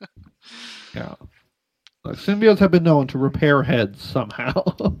 Yeah. Like, symbiotes have been known to repair heads somehow.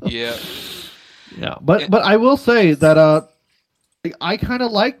 Yeah. Yeah, but I will say that I kind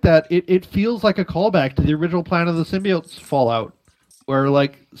of like that. It feels like a callback to the original Planet of the Symbiotes Fallout, where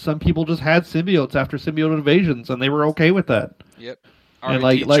like some people just had symbiotes after symbiote invasions, and they were okay with that. Yep. And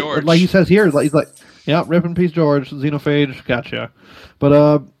like he says here, he's like, yeah, rip in peace, George, Xenophage, gotcha.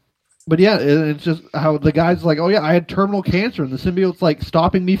 But yeah, it's just how the guy's like, oh yeah, I had terminal cancer, and the symbiote's like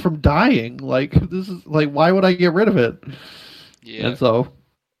stopping me from dying. Like, this is like, why would I get rid of it? Yeah. And so,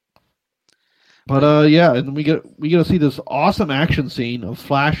 but yeah, and we get to see this awesome action scene of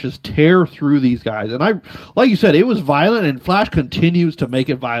Flash just tear through these guys, and like you said, it was violent, and Flash continues to make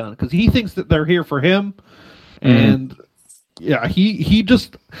it violent because he thinks that they're here for him, and. Yeah, he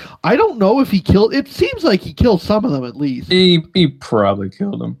just... I don't know if he killed... It seems like he killed some of them, at least. He probably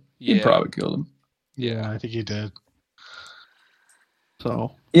killed them. Yeah. He probably killed them. Yeah, I think he did.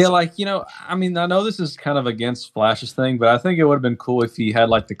 So... Yeah, like, I mean, I know this is kind of against Flash's thing, but I think it would have been cool if he had,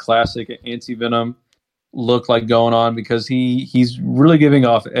 like, the classic Anti-Venom look, like, going on, because he's really giving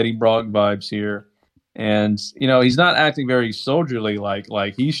off Eddie Brock vibes here. And, he's not acting very soldierly,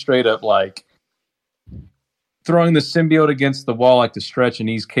 like he's straight up, like... throwing the symbiote against the wall like the Stretch, and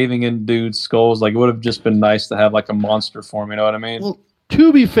he's caving in dudes' skulls. Like, it would have just been nice to have like a monster form. You know what I mean? Well,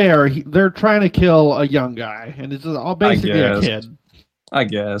 to be fair, they're trying to kill a young guy, and it's all basically a kid. I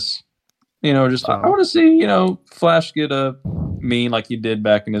guess. I want to see Flash get a mean like he did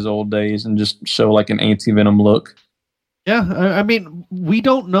back in his old days, and just show like an Anti-Venom look. Yeah, I mean, we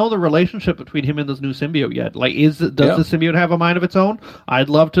don't know the relationship between him and this new symbiote yet. Like, does the symbiote have a mind of its own? I'd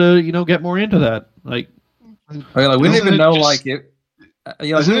love to, get more into that. Like. Okay, like, we don't even know, like, it.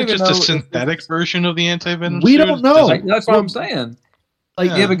 Isn't it just a synthetic version of the Anti-Venom? We don't know. That's what I'm saying.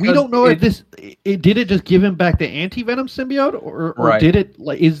 Like, we don't know if this did it just give him back the Anti-Venom symbiote, or did it?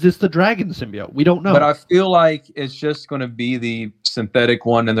 Like, is this the Dragon symbiote? We don't know. But I feel like it's just going to be the synthetic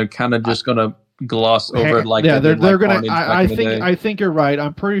one, and they're kind of just going to gloss over it, like they're going to. I think you're right.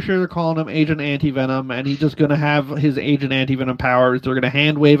 I'm pretty sure they're calling him Agent Anti-Venom, and he's just going to have his Agent Anti-Venom powers. They're going to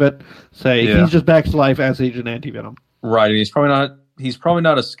hand wave it, say he's just back to life as Agent Anti-Venom. Right, and he's probably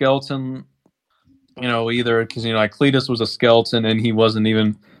not a skeleton, either, because like Cletus was a skeleton and he wasn't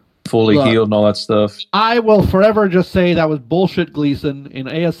even fully healed and all that stuff. I will forever just say that was bullshit, Gleason. In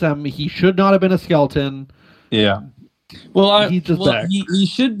ASM, he should not have been a skeleton. Yeah. Well, he's just back. He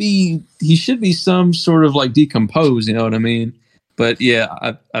should be some sort of like decomposed, you know what I mean? But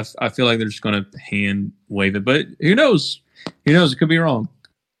yeah, I feel like they're just going to hand wave it. But who knows? It could be wrong.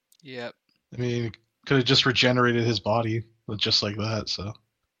 Yep. I mean, could have just regenerated his body just like that. So.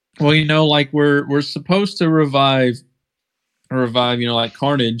 Well, like we're supposed to revive, like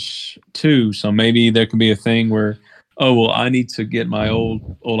Carnage too. So maybe there could be a thing where, oh well, I need to get my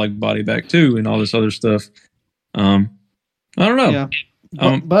old like body back too, and all this other stuff. I don't know.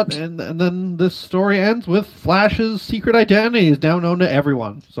 Yeah. But then this story ends with Flash's secret identity is now known to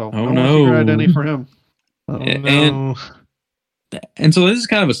everyone. So secret identity for him. And so this is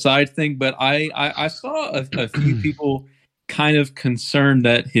kind of a side thing, but I saw a few people kind of concerned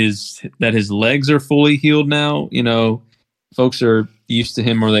that his legs are fully healed now. Folks are used to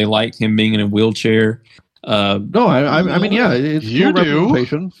him, or they like him being in a wheelchair. No, I mean, yeah, it's you do.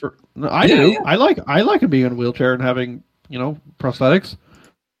 Representation for. No, I do. Yeah. I like him being in a wheelchair and having prosthetics.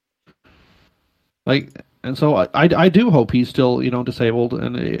 Like, and so I do hope he's still disabled,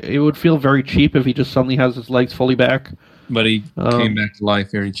 and it would feel very cheap if he just suddenly has his legs fully back. But he came back to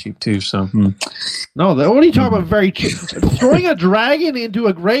life very cheap too. So No, what are you talking about? Very cheap. Throwing a dragon into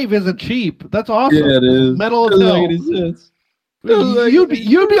a grave isn't cheap. That's awesome. yeah, it is. Metal as hell. You'd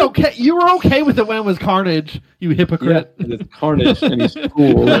be okay. You were okay with it when it was Carnage. You hypocrite. Yeah, it's Carnage, and he's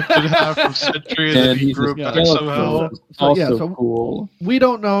cool. Lifted half from Sentry and he grew back somehow. Also cool. We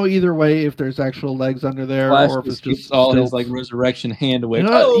don't know either way if there's actual legs under there Flash or if it's just all still... his like resurrection hand away.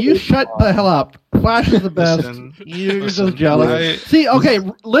 You shut the hell up. Flash is the best. You're just jealous. See, okay,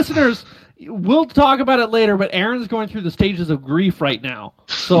 listeners, we'll talk about it later, but Aaron's going through the stages of grief right now.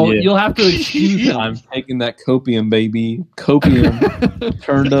 So you'll have to excuse him. I'm taking that copium, baby. Copium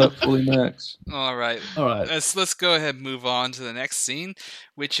turned up fully max. All right. Let's go ahead and move on to the next scene,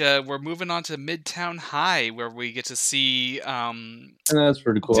 which we're moving on to Midtown High, where we get to see. And that's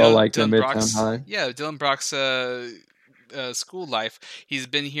pretty cool. I like the Midtown High. Yeah, Dylan Brock's school life. He's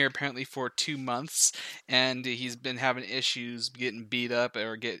been here apparently for 2 months, and he's been having issues getting beat up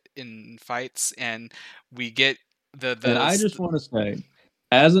or get in fights, and we get And I just want to say,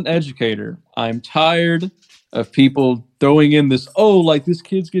 as an educator, I'm tired of people throwing in this, like this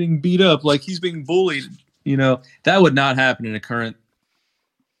kid's getting beat up, like he's being bullied. You know, that would not happen in a current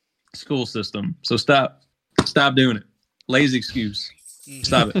school system. So stop doing it. Lazy excuse.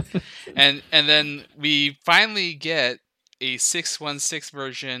 Stop it. And then we finally get a 616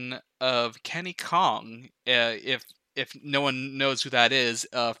 version of Kenny Kong. If no one knows who that is,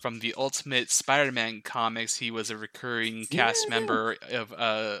 from the Ultimate Spider-Man comics, he was a recurring cast member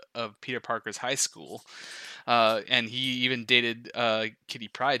of Peter Parker's high school, and he even dated Kitty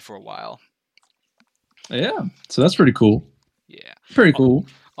Pryde for a while. Yeah, so that's pretty cool. Yeah, pretty cool.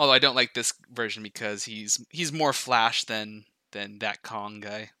 Although I don't like this version because he's more Flash than that Kong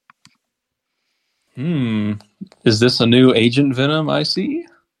guy. Is this a new Agent Venom I see?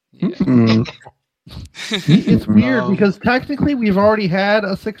 Yeah. It's weird because technically we've already had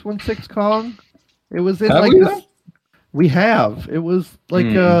a 616 Kong. It was in we have. It was like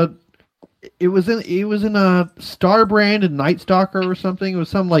it was in a Star Brand and Night Stalker or something. It was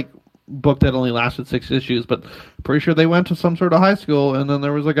some like book that only lasted 6 issues, but pretty sure they went to some sort of high school and then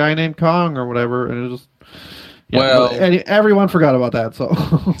there was a guy named Kong or whatever, and it was just everyone forgot about that. So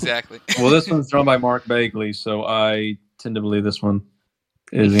exactly. Well, this one's drawn by Mark Bagley, so I tend to believe this one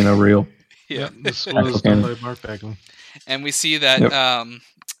is real. Yeah, this was done by Mark Bagley. And we see that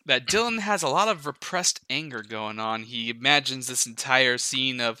that Dylan has a lot of repressed anger going on. He imagines this entire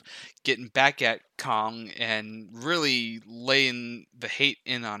scene of getting back at Kong and really laying the hate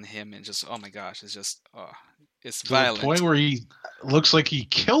in on him, and just, oh my gosh, it's just, it's violent. To the point where he looks like he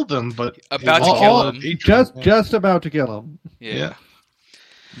killed him, but about to kill him. Just about to kill him. Yeah.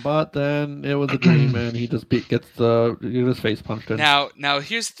 But then it was a dream, and he just gets his face punched in. Now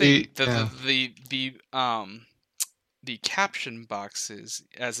here's the thing: the caption boxes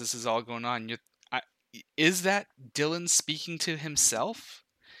as this is all going on. Is that Dylan speaking to himself?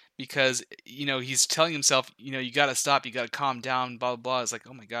 Because he's telling himself, you got to stop, you got to calm down, blah blah blah. It's like,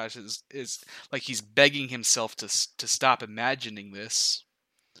 oh my gosh, it's like he's begging himself to stop imagining this.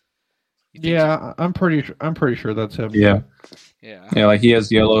 Yeah, I'm pretty sure that's him. Yeah. Like he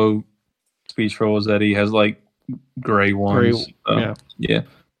has yellow speech bubbles that he has like gray ones. Yeah.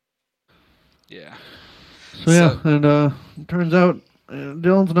 So and it turns out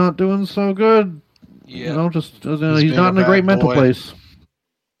Dylan's not doing so good. Yeah. He's not in a great mental place.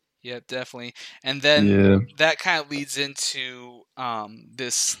 Yeah, definitely. And then that kind of leads into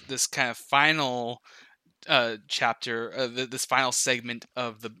this kind of final chapter, this final segment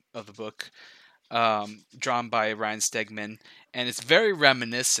of the book, drawn by Ryan Stegman, and it's very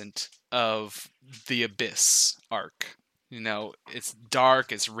reminiscent of the Abyss arc. It's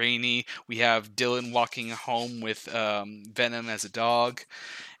dark, it's rainy. We have Dylan walking home with Venom as a dog,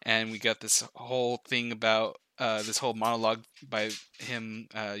 and we got this whole thing about this whole monologue by him,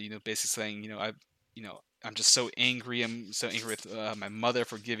 basically saying, I'm just so angry. I'm so angry with my mother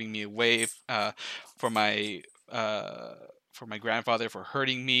for giving me away, for my grandfather for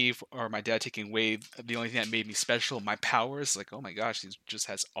hurting me, or my dad taking away the only thing that made me special, my powers. Like, oh my gosh, he just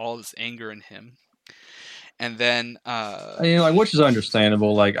has all this anger in him. And then, which is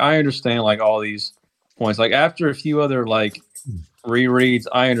understandable. Like, I understand like all these points. Like after a few other like rereads,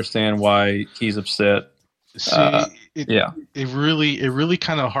 I understand why he's upset. It really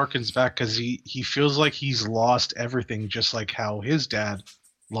kind of harkens back because he feels like he's lost everything, just like how his dad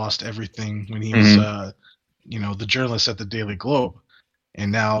lost everything when he was the journalist at the Daily Globe,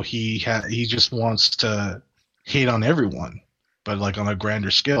 and now he just wants to hate on everyone, but like on a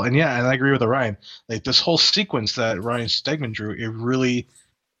grander scale. And I agree with Ryan. Like this whole sequence that Ryan Stegman drew, it really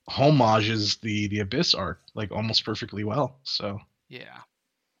homages the Abyss arc like almost perfectly well. So Yeah.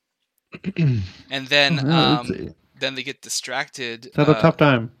 And then then they get distracted. It's a tough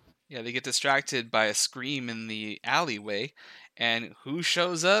time. Yeah, they get distracted by a scream in the alleyway, and who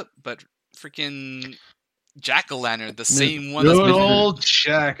shows up but freaking Jack-o'-lantern, the same one. Good old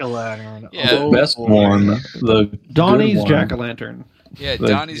Jack-o'-lantern. Yeah. The best one. The Donnie's good one. Jack-o'-lantern. Yeah, The-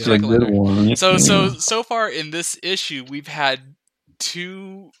 Donnie's the good Jack-o'-lantern. one. So far in this issue, we've had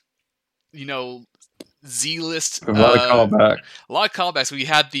two, Z-list. A lot of callback. A lot of callbacks. We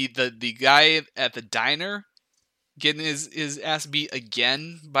had the guy at the diner getting his ass beat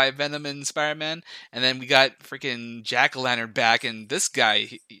again by Venom and Spider-Man, and then we got freaking Jack-o'-lantern back, and this guy,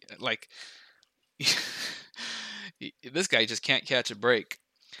 this guy just can't catch a break.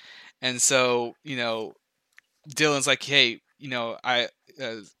 And so, Dylan's like, hey,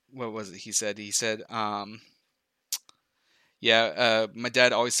 what was it he said? He said, my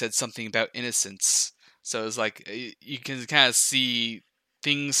dad always said something about innocence. So it's like, you can kind of see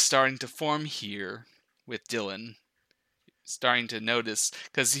things starting to form here with Dylan. Starting to notice,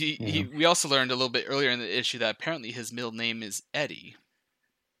 because we also learned a little bit earlier in the issue that apparently his middle name is Eddie.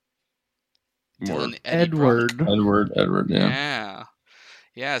 Dylan Eddie Brock. Edward, yeah.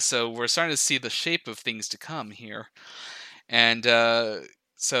 Yeah, so we're starting to see the shape of things to come here. And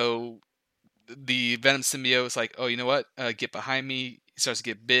so the Venom symbiote is like, oh, you know what? Get behind me. He starts to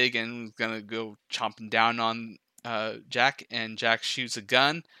get big and is going to go chomping down on Jack. And Jack shoots a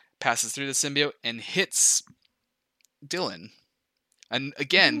gun, passes through the symbiote, and hits Dylan. And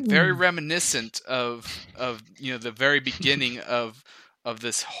again, very reminiscent of the very beginning of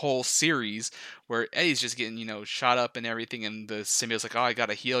this whole series, where Eddie's just getting shot up and everything, and the symbiote's like, oh, I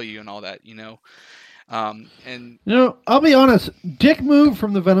gotta heal you and all that, and I'll be honest, dick move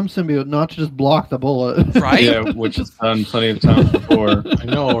from the Venom symbiote not to just block the bullet. Right? Yeah, which is done plenty of times before. I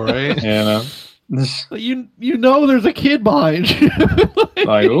know, right? Yeah. you know there's a kid behind you.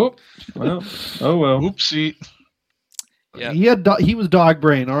 Like, oh well. Oopsie. Yeah. He was dog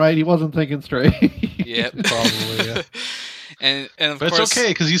brain, all right? He wasn't thinking straight. Yep. Probably, yeah. and of But course, it's okay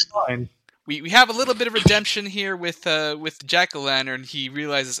because he's fine. we have a little bit of redemption here with Jack-o'-lantern. He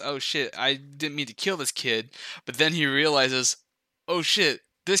realizes, oh shit, I didn't mean to kill this kid, but then he realizes, oh shit,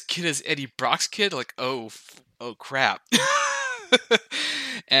 this kid is Eddie Brock's kid. Like, oh crap.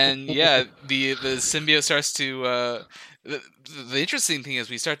 And yeah, the symbiote starts to. The interesting thing is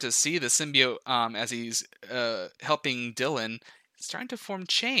we start to see the symbiote as he's helping Dylan, starting to form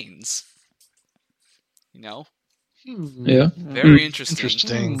chains. Yeah. Very interesting.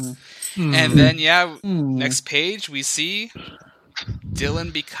 Interesting. And then next page we see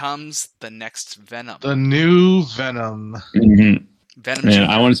Dylan becomes the next Venom. The new Venom. Mm-hmm. Venom. Man,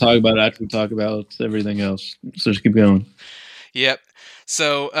 Jr. I want to talk about it after we talk about everything else. So just keep going. Yep.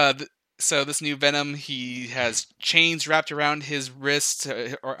 So so this new Venom, he has chains wrapped around his wrists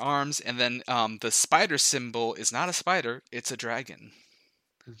or arms, and then the spider symbol is not a spider; it's a dragon.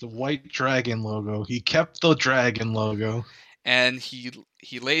 The white dragon logo. He kept the dragon logo. And he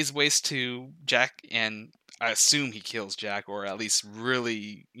lays waste to Jack, and I assume he kills Jack, or at least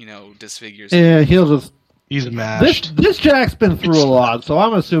really disfigures him. Yeah, he'll just. He's mashed. This Jack's been through a lot, so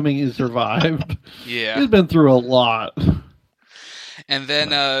I'm assuming he survived. Yeah. He's been through a lot. And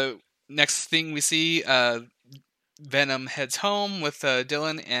then next thing we see, Venom heads home with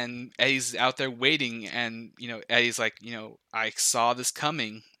Dylan, and Eddie's out there waiting. And Eddie's like, I saw this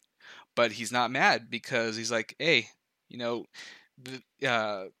coming, but he's not mad because he's like, hey,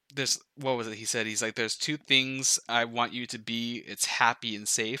 there's what was it he said? He's like, there's two things I want you to be. It's happy and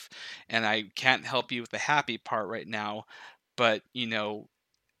safe, and I can't help you with the happy part right now, but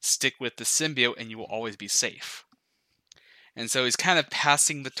stick with the symbiote, and you will always be safe. And so he's kind of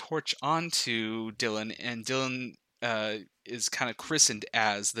passing the torch on to Dylan, and Dylan is kind of christened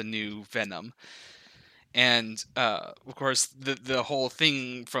as the new Venom. And of course, the whole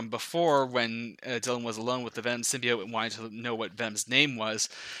thing from before, when Dylan was alone with the Venom symbiote and wanted to know what Venom's name was,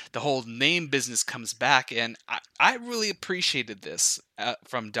 the whole name business comes back, and I really appreciated this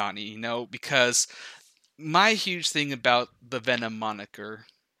from Donnie, because my huge thing about the Venom moniker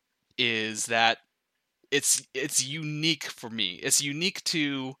is that it's unique for me. It's unique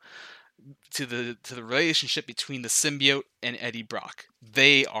to the relationship between the symbiote and Eddie Brock.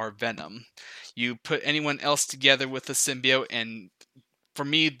 They are Venom. You put anyone else together with the symbiote, and for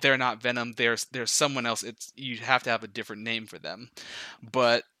me, they're not Venom. They're someone else. You have to have a different name for them.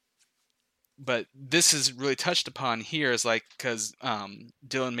 But this is really touched upon here, is like, because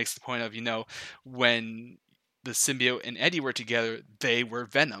Dylan makes the point of when the symbiote and Eddie were together, they were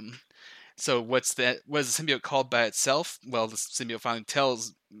Venom. so what's that? What is the symbiote called by itself? Well, the symbiote finally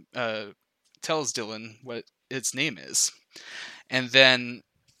tells Dylan what its name is, and then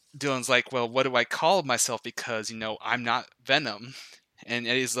Dylan's like, "Well, what do I call myself? Because I'm not Venom." And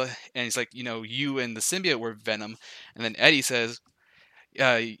he's like, you and the symbiote were Venom, and then Eddie says,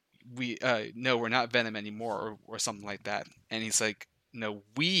 "We no, we're not Venom anymore," or something like that. And he's like, "No,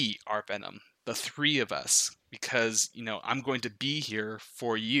 we are Venom, the three of us, because I'm going to be here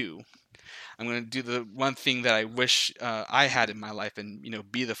for you. I'm going to do the one thing that I wish I had in my life, and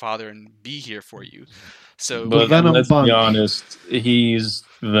be the father and be here for you." So, But Venom let's bunch. be honest, he's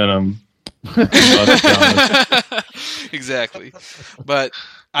Venom. Exactly, but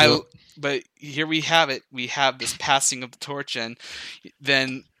but here we have it. We have this passing of the torch, and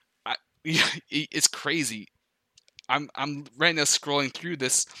then it's crazy. I'm right now scrolling through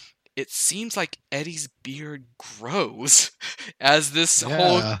this. It seems like Eddie's beard grows as this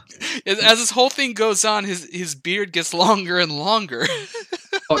whole thing goes on. His beard gets longer and longer.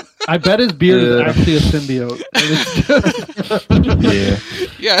 I bet his beard is actually a symbiote.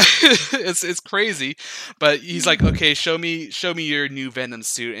 Yeah, it's crazy. But he's like, "Okay, show me your new Venom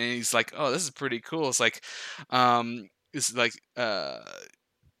suit," and he's like, "Oh, this is pretty cool." It's like,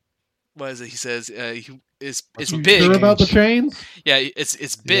 what is it? He says, it's big. Sure about the chains? Yeah,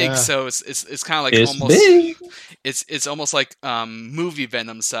 it's big, so it's kind of like it's almost big. It's almost like movie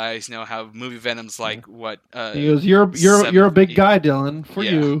Venom size. How movie Venom's like what? He goes, "You're a big guy, Dylan. For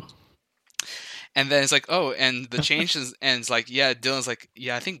you." And then it's like, oh, and the change is, and it's like, yeah, Dylan's like,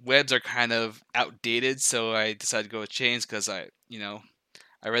 yeah, I think webs are kind of outdated, so I decided to go with chains because I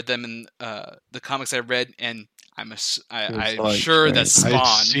read them in the comics I read, and I'm sure that's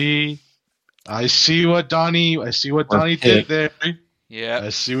Spawn. I see what Donnie did there. Yeah, I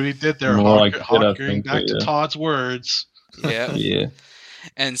see what he did there. Harking back to Todd's words. Yeah, yeah.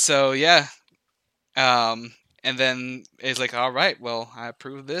 And so and then it's like, all right, well, I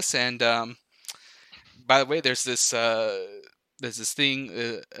approve this, and by the way, there's this thing.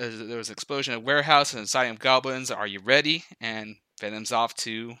 There was an explosion at a warehouse and inciting of goblins. Are you ready? And Venom's off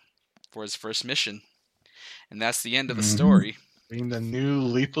for his first mission, and that's the end of the story. Being the new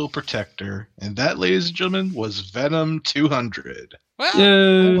lethal protector, and that, ladies and gentlemen, was Venom 200.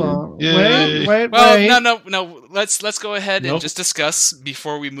 Well, wait. No. Let's go ahead and just discuss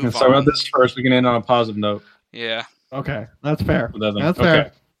before we move on. So about this first, we can end on a positive note. Yeah. Okay, that's fair. That's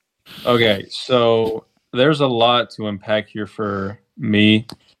fair. Okay, so there's a lot to unpack here for me.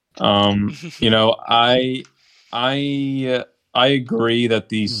 I agree that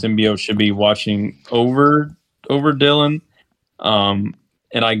the symbiote should be watching over Dylan.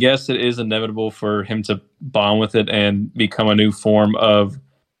 And I guess it is inevitable for him to bond with it and become a new form of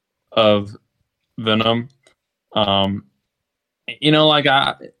Venom. I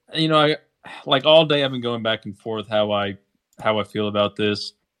all day I've been going back and forth how I feel about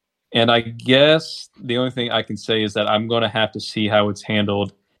this. And I guess the only thing I can say is that I'm going to have to see how it's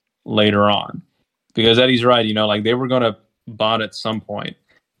handled later on, because Eddie's right. They were going to bond at some point.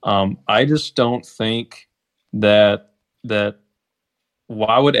 I just don't think that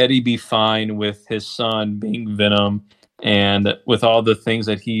why would Eddie be fine with his son being Venom and with all the things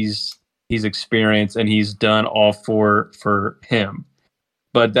that he's experienced and he's done all for him?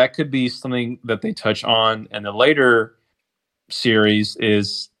 But that could be something that they touch on in the later series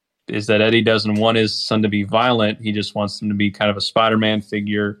is that Eddie doesn't want his son to be violent. He just wants him to be kind of a Spider-Man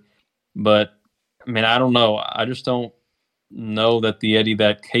figure. But I mean, I don't know. I just don't know that the Eddie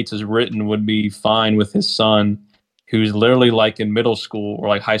that Cates has written would be fine with his son, who's literally like in middle school or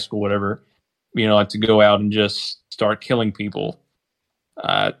like high school, whatever, to go out and just start killing people.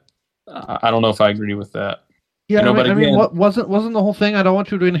 I don't know if I agree with that. Yeah, but again, what wasn't the whole thing? I don't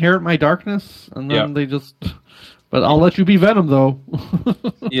want you to inherit my darkness, and then they just. But I'll let you be Venom, though.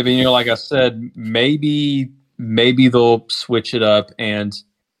 Yeah, but like I said, maybe they'll switch it up, and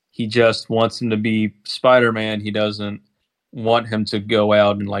he just wants him to be Spider-Man. He doesn't want him to go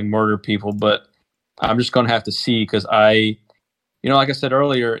out and like murder people. But I'm just going to have to see, because like I said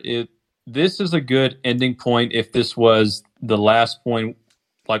earlier, this is a good ending point if this was the last point,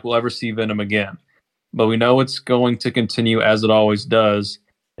 like we'll ever see Venom again. But we know it's going to continue as it always does,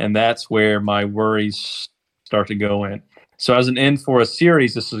 and that's where my worries start to go in. So as an end for a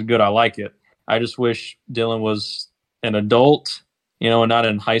series, this is good. I like it. I just wish Dylan was an adult, and not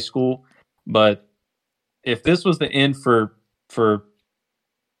in high school. But if this was the end for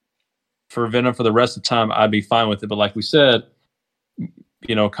Venom for the rest of the time, I'd be fine with it. But like we said,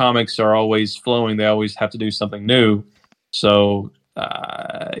 comics are always flowing. They always have to do something new. So,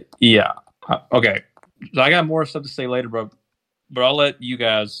 yeah. Okay. So I got more stuff to say later, bro. But I'll let you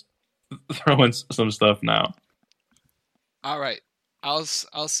guys throw in some stuff now. All right, I'll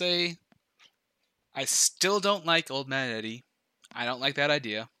say I still don't like Old Man Eddie. I don't like that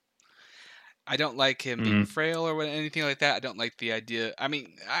idea. I don't like him being frail or anything like that. I don't like the idea. I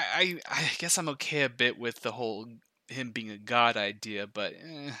mean, I guess I'm okay a bit with the whole him being a god idea, but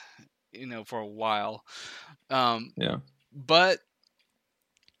for a while. Yeah. But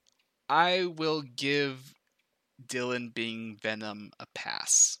I will give Dylan being Venom a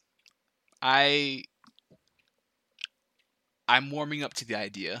pass. I'm warming up to the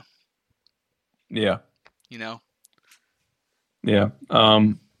idea. Yeah. Yeah.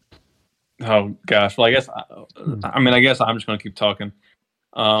 Oh gosh. Well, I guess I'm just going to keep talking.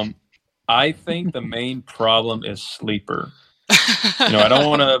 I think the main problem is Sleeper. I don't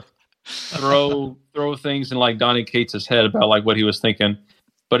want to throw things in like Donny Cates' head about like what he was thinking,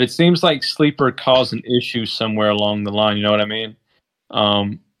 but it seems like Sleeper caused an issue somewhere along the line. You know what I mean?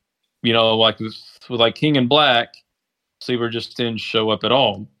 Like with like King in Black, Sleeper just didn't show up at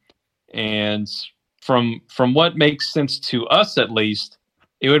all. And from what makes sense to us, at least,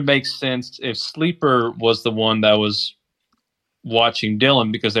 it would make sense if Sleeper was the one that was watching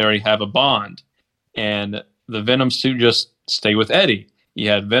Dylan because they already have a bond, and the Venom suit just stay with Eddie. You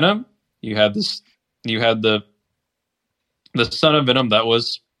had Venom, you had the son of Venom that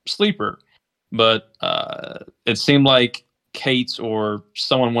was Sleeper, but it seemed like Cates or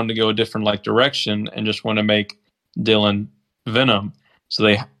someone wanted to go a different like direction and just want to make Dylan Venom. So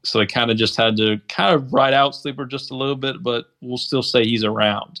they kind of just had to kind of ride out Sleeper just a little bit, but we'll still say he's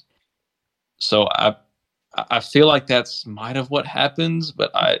around. So I feel like that's might have what happens,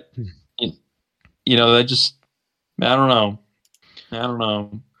 but that just I don't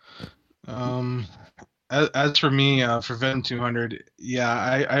know. As for me, for Venom 200, yeah,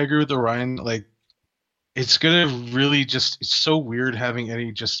 I agree with Orion. Like, it's gonna really it's so weird having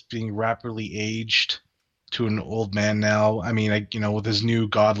Eddie just being rapidly aged to an old man now. I mean, with his new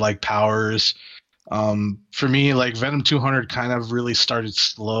godlike powers. For me, like Venom 200 kind of really started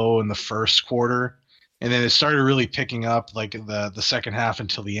slow in the first quarter, and then it started really picking up like the second half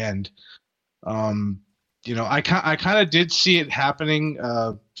until the end. I kind of did see it happening.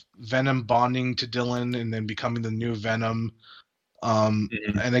 Venom bonding to Dylan and then becoming the new Venom.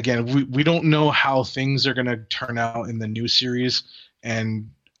 And again, we don't know how things are going to turn out in the new series, and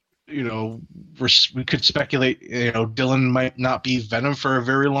we could speculate. Dylan might not be Venom for a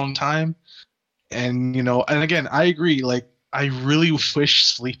very long time, and and again, I agree. Like, I really wish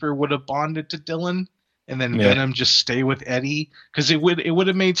Sleeper would have bonded to Dylan, and then Venom just stay with Eddie, because it would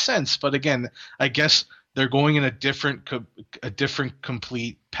have made sense. But again, I guess they're going in a different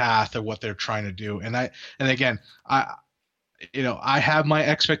complete path of what they're trying to do. And again, I have my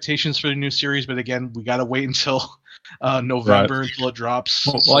expectations for the new series, but again, we got to wait until November until it drops.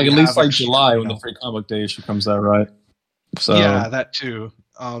 Well, like at least like July when the Free Comic Day issue comes out, right? So yeah, that too.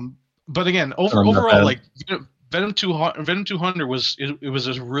 But again, overall, like Venom 200 was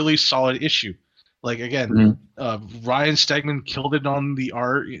a really solid issue. Like again, Ryan Stegman killed it on the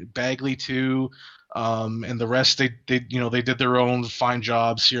art, Bagley too, and the rest they did their own fine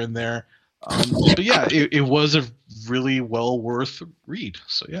jobs here and there. But yeah, it was a really well worth read.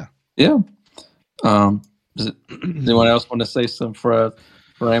 So yeah. Yeah. Does anyone else want to say something for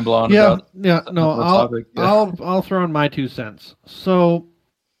ramble on? I'll throw in my 2 cents. So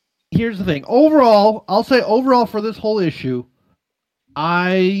here's the thing. Overall, I'll say for this whole issue,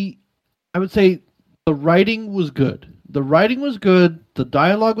 I would say the writing was good. The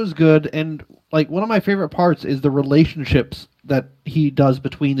dialogue was good, and like one of my favorite parts is the relationships that he does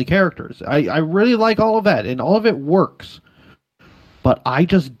between the characters. I really like all of that, and all of it works. But I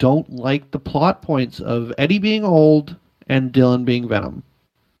just don't like the plot points of Eddie being old and Dylan being Venom.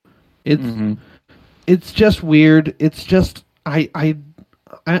 It's just weird. It's just I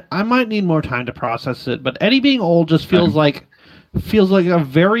might need more time to process it. But Eddie being old just feels like a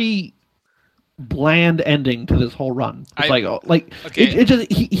very bland ending to this whole run.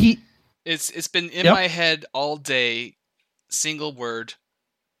 It's It's been in my head all day. Single word: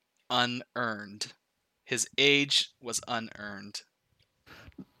 unearned. His age was unearned.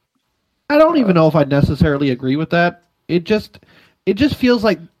 I don't even know if I'd necessarily agree with that. It just feels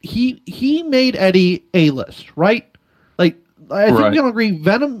like he made Eddie A-list, right? Like, I think we can agree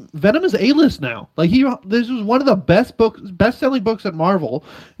Venom is A-list now. Like, this was one of the best-selling books at Marvel.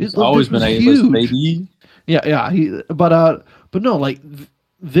 It's always been A-list, maybe. Yeah. But no, like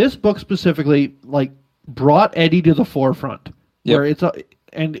this book specifically, like, brought Eddie to the forefront. Yep. Where it's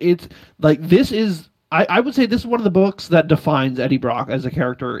like this is. I would say this is one of the books that defines Eddie Brock as a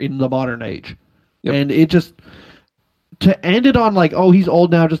character in the modern age. Yep. And it just, to end it on like, oh, he's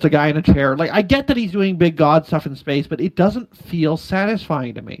old now, just a guy in a chair. Like, I get that he's doing big god stuff in space, but it doesn't feel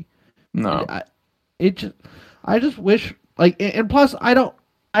satisfying to me. No. I just wish, like, and plus I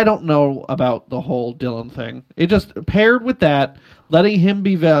don't know about the whole Dylan thing. It just paired with that, letting him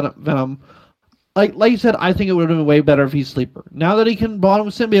be Venom. Like you said, I think it would have been way better if he's Sleeper. Now that he can bond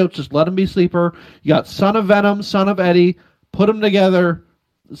with symbiotes, just let him be Sleeper. You got Son of Venom, Son of Eddie, put them together.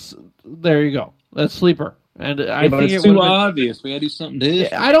 There you go. That's Sleeper. And I think it's too obvious. We had to do something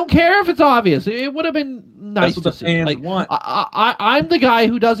different. I don't care if it's obvious. It would have been nice to see. Fans want. I'm the guy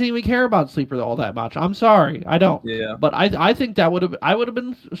who doesn't even care about Sleeper all that much. I'm sorry, I don't. Yeah. But I think I would have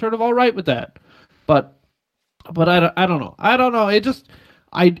been sort of all right with that. But I don't know. I don't know. It just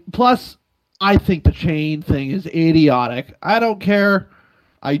plus I think the chain thing is idiotic. I don't care.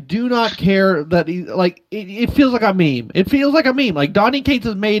 I do not care that he like. It feels like a meme. It feels like a meme. Like Donny Cates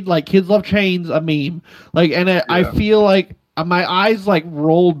has made like Kids Love Chains a meme. Like, and I feel like my eyes like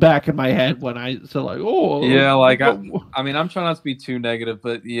rolled back in my head when I said like, oh yeah. Like I mean, I'm trying not to be too negative,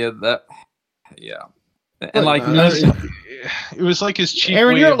 but yeah. And like it was like his cheap.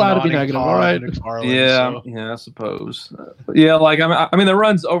 Aaron, way you're of allowed to be nodding negative, all right? Yeah, so. yeah, I suppose. Yeah, like I mean, the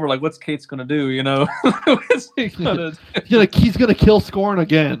run's over. Like, what's Cates gonna do? You know, what's he gonna do? He's gonna kill Scorn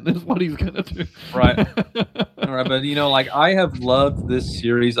again. Is what he's gonna do. Right, all right. But you know, like I have loved this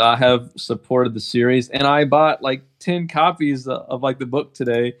series. I have supported the series, and I bought like 10 copies of like the book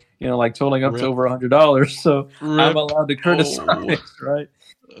today. You know, like totaling up to over $100. So I'm allowed to criticize, right?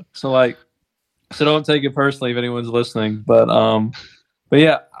 So like. So don't take it personally if anyone's listening, but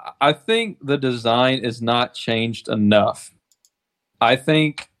yeah, I think the design is not changed enough. I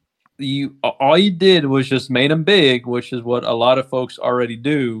think all you did was just made him big, which is what a lot of folks already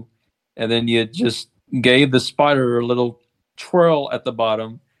do, and then you just gave the spider a little twirl at the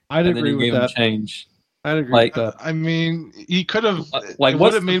bottom. I'd and agree then you with gave that. Him change. I'd agree with that. I mean, he could have. Like, it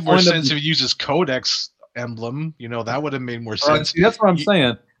would have made more sense if he used his Codex emblem. You know, that would have made more sense. Right, see, that's what I'm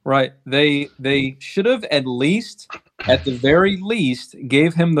saying. Right. They should have at the very least,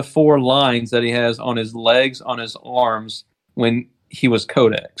 gave him the 4 lines that he has on his legs, on his arms when he was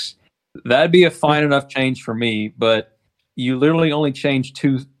Codex. That'd be a fine enough change for me, but you literally only changed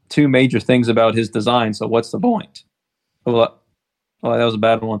two major things about his design, so what's the point? Well, that was a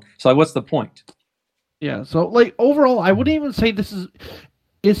bad one. So like, what's the point? Yeah, so like overall, I wouldn't even say this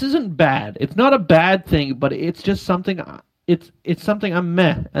isn't bad. It's not a bad thing, but it's just something. It's something I'm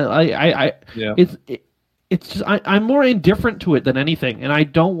meh. Yeah. It's just I'm more indifferent to it than anything, and I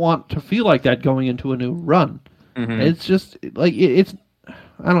don't want to feel like that going into a new run. Mm-hmm. It's just like it's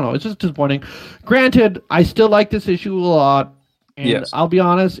I don't know. It's just disappointing. Granted, I still like this issue a lot, and yes. I'll be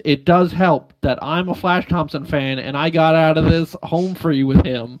honest, it does help that I'm a Flash Thompson fan, and I got out of this home free with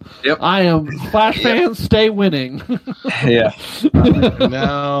him. Yep. I am Flash fans stay winning. Yeah.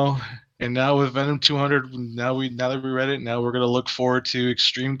 And now with Venom 200, now that we read it, now we're gonna look forward to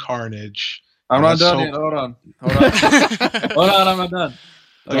Extreme Carnage. I'm not done yet. Hold on. Hold on, I'm not done.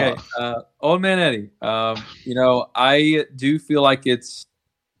 Okay, Old Man Eddie. You know, I do feel like it's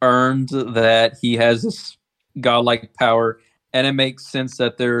earned that he has this godlike power, and it makes sense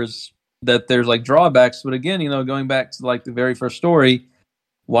that there's like drawbacks. But again, you know, going back to like the very first story,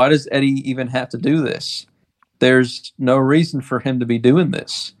 why does Eddie even have to do this? There's no reason for him to be doing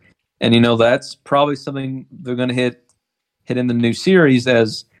this. And, you know, that's probably something they're going to hit in the new series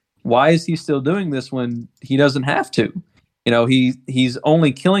as why is he still doing this when he doesn't have to? You know, he's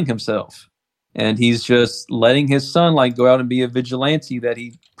only killing himself. And he's just letting his son, like, go out and be a vigilante that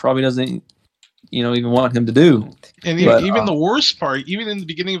he probably doesn't, you know, even want him to do. And even the worst part, even in the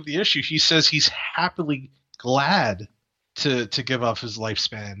beginning of the issue, he says he's happily glad to give up his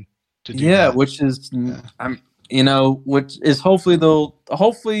lifespan to do that. Which is, which is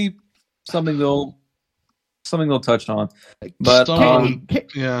hopefully something they'll touch on, but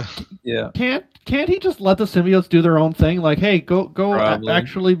can't he just let the symbiotes do their own thing? Like, hey, go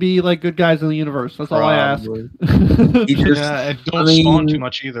actually be like good guys in the universe. That's all I ask. And don't spawn too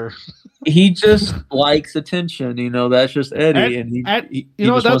much either. He just likes attention, you know. That's just Eddie,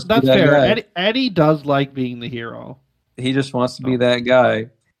 that's fair. Eddie does like being the hero. He just wants to be that guy.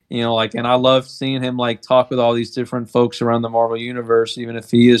 You know, like, and I love seeing him like talk with all these different folks around the Marvel universe, even if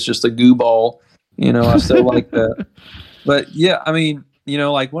he is just a goo ball. You know, I still like that. But yeah, I mean, you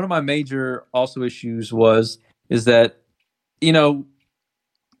know, like one of my major also issues is that, you know,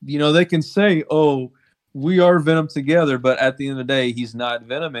 they can say, oh, we are Venom together, but at the end of the day, he's not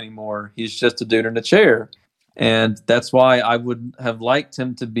Venom anymore. He's just a dude in a chair. And that's why I would have liked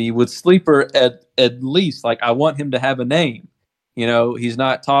him to be with Sleeper at least. Like, I want him to have a name. You know, he's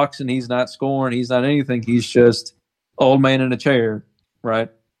not Toxin, he's not Scorn, he's not anything. He's just old man in a chair, right?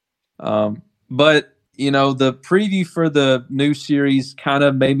 But the preview for the new series kind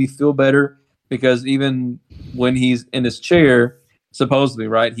of made me feel better because even when he's in his chair, supposedly,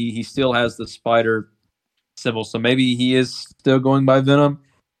 right, he still has the spider symbol, so maybe he is still going by Venom.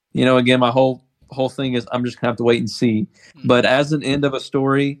 Again, my whole thing is I'm just gonna have to wait and see. But as an end of a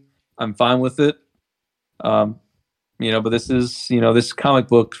story, I'm fine with it. But this is comic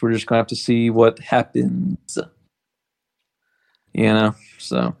books. We're just gonna have to see what happens.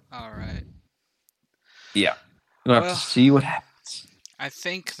 So. All right. Yeah. We'll have to see what happens. I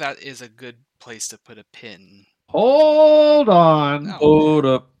think that is a good place to put a pin. Hold on. No. Hold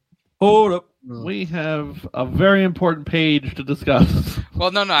up. We have a very important page to discuss.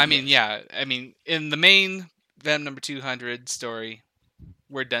 Well, no. I mean, yeah. I mean, in the main Venom number 200 story,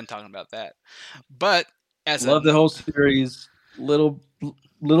 we're done talking about that. But love the whole series. Little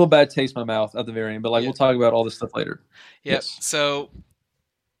bad taste in my mouth at the very end, but we'll talk about all this stuff later. Yep. Yes. So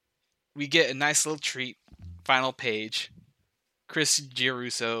we get a nice little treat. Final page. Chris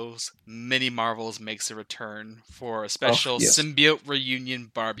Giarruso's Mini Marvels makes a return for a special symbiote reunion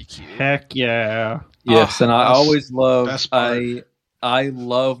barbecue. Heck yeah! Yes, and I always love I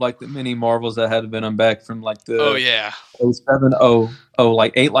love the Mini Marvels that had Venom back from the 07,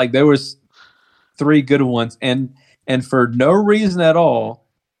 08. There was 3 good ones, and for no reason at all,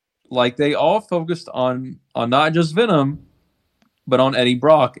 they all focused on not just Venom, but on Eddie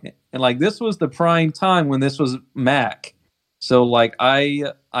Brock, and this was the prime time when this was Mac. So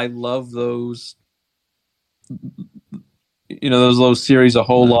I love those those series a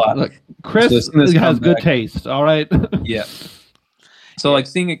whole lot. Look, Chris has good taste, all right? Yeah. So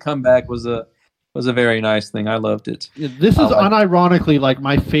seeing it come back was a very nice thing. I loved it. This is unironically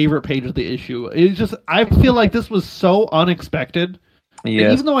my favorite page of the issue. It's just I feel like this was so unexpected.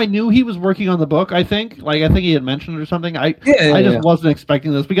 Yeah. Even though I knew he was working on the book, I think he had mentioned it or something. I just wasn't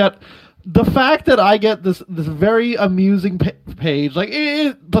expecting this. We got the fact that I get this very amusing page.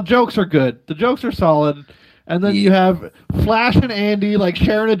 The jokes are good. The jokes are solid. And then you have Flash and Andy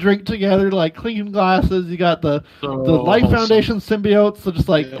sharing a drink together, cleaning glasses. You got the Life Foundation symbiotes, so just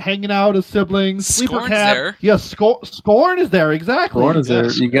hanging out as siblings. Scorn's there. Yeah, Scorn is there, exactly. Scorn is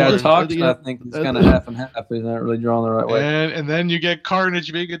there. You got Toxin, I think it's kind of half and half. He's not really drawn the right way. And then you get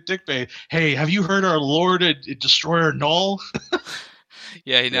Carnage being a dickbait. Hey, have you heard our Lord Destroyer Null?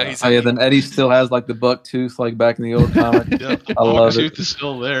 Yeah, he's. Then Eddie still has the buck tooth back in the old comic. I love it. Tooth is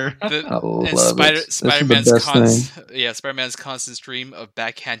still there. Spider-Man's constant stream of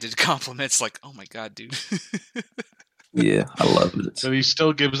backhanded compliments. Oh my god, dude. Yeah, I love it. So he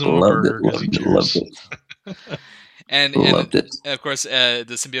still gives him a burger because he cares. And of course, the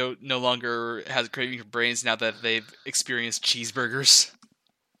symbiote no longer has a craving for brains now that they've experienced cheeseburgers.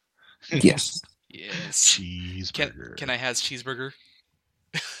 Yes. Yes. Cheeseburger. Can I have cheeseburger?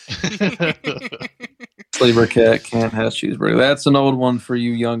 Sleeper Cat can't have cheeseburger. That's an old one for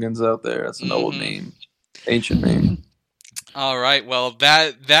you youngins out there. That's an old meme, ancient meme. All right. Well,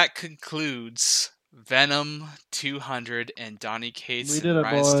 that concludes Venom 200 and Donny Cates and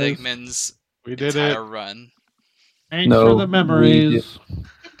Ryan Stegman's entire run. Thanks for the memories.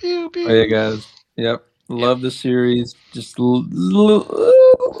 Pew, pew. Oh, yeah, guys. Yep. Love the series. Just a little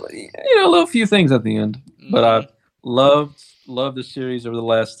few things at the end, but I loved the series over the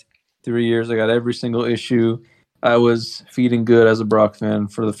last 3 years. I got every single issue. I was feeding good as a Brock fan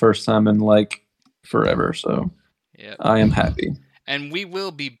for the first time in forever. So I am happy. And we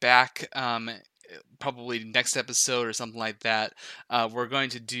will be back probably next episode or something like that. We're going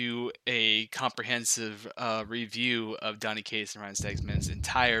to do a comprehensive review of Donny Cates and Ryan Stegman's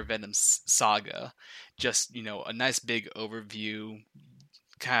entire Venom saga. Just, a nice big overview,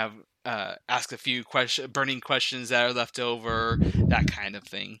 kind of ask a few burning questions that are left over, that kind of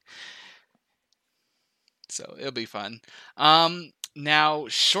thing. So it'll be fun. Now,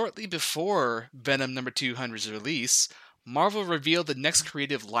 shortly before Venom number 200's release, Marvel revealed the next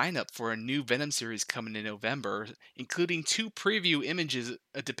creative lineup for a new Venom series coming in November, including 2 preview images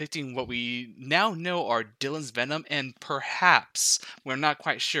depicting what we now know are Dylan's Venom and perhaps, we're not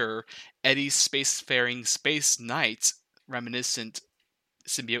quite sure, Eddie's spacefaring Space Knight reminiscent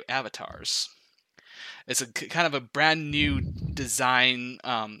symbiote avatars. It's a kind of a brand new design.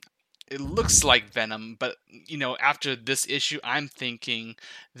 It looks like Venom, but after this issue, I'm thinking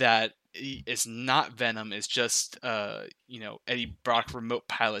that it's not Venom. It's just Eddie Brock remote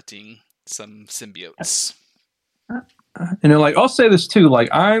piloting some symbiotes. I'll say this too.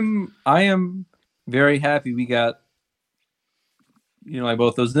 I am very happy we got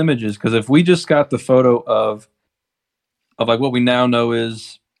both those images, because if we just got the photo of what we now know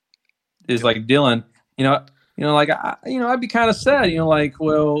is Dylan, like I'd be kind of sad. Like,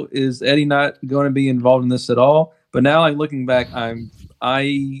 well, is Eddie not going to be involved in this at all? But now, like looking back,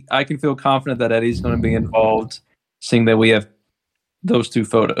 I can feel confident that Eddie's going to be involved, seeing that we have those two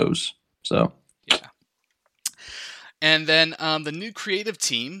photos. So yeah. And then the new creative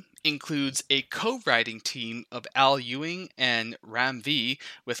team includes a co-writing team of Al Ewing and Ram V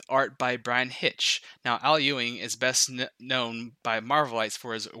with art by Brian Hitch. Now, Al Ewing is best known by Marvelites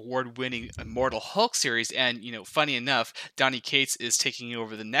for his award-winning Immortal Hulk series, and, funny enough, Donny Cates is taking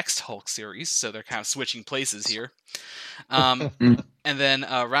over the next Hulk series, so they're kind of switching places here. And then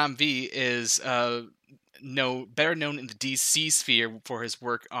Ram V is better known in the DC sphere for his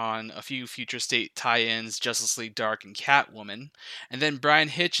work on a few Future State tie-ins, Justice League Dark and Catwoman. And then Brian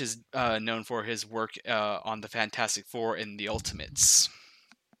Hitch is known for his work on the Fantastic Four and the Ultimates.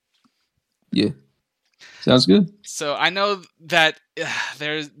 Yeah. Sounds good. So I know that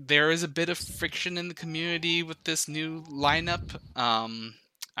there is a bit of friction in the community with this new lineup.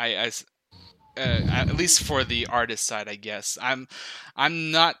 At least for the artist side, I guess. I'm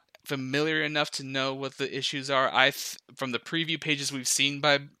not familiar enough to know what the issues are. From the preview pages we've seen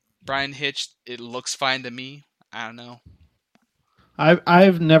by Brian Hitch, it looks fine to me. I don't know.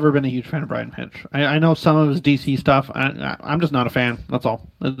 I've never been a huge fan of Brian Hitch. I know some of his DC stuff. I'm just not a fan. That's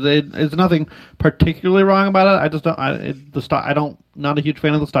all. There's nothing particularly wrong about it. I just don't. Not a huge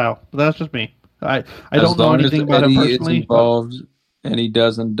fan of the style. But that's just me. I don't know anything about him personally. Is involved and he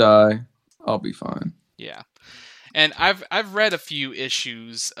doesn't die, I'll be fine. Yeah. And I've read a few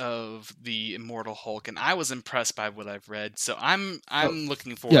issues of the Immortal Hulk, and I was impressed by what I've read. So I'm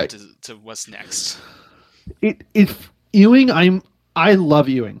looking forward to what's next. If Ewing, I love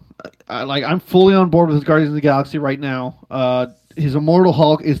Ewing. I'm fully on board with his Guardians of the Galaxy right now. His Immortal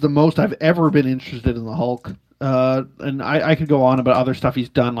Hulk is the most I've ever been interested in the Hulk. And I could go on about other stuff he's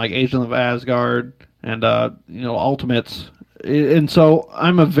done, like Agent of Asgard and Ultimates. And so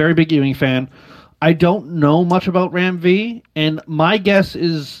I'm a very big Ewing fan. I don't know much about Ram V, and my guess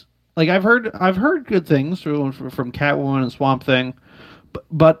is I've heard good things from Catwoman and Swamp Thing,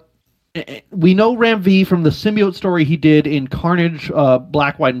 but we know Ram V from the symbiote story he did in Carnage,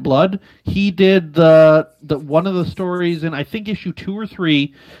 Black, White, and Blood. He did the one of the stories in I think issue 2 or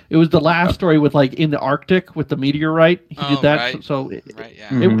 3. It was the last story with in the Arctic with the meteorite. He did that. Right. So yeah.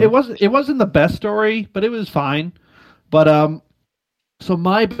 It wasn't the best story, but it was fine. But so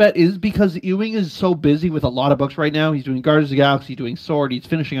my bet is because Ewing is so busy with a lot of books right now. He's doing Guardians of the Galaxy, doing Sword, he's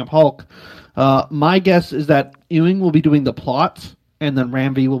finishing up Hulk. My guess is that Ewing will be doing the plots, and then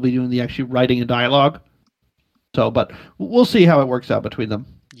Ram V will be doing the actual writing and dialogue. So, but we'll see how it works out between them.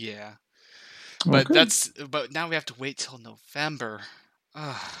 Yeah. But Okay. But now we have to wait till November.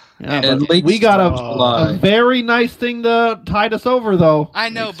 Yeah, At least we got a July. very nice thing to tide us over, though. I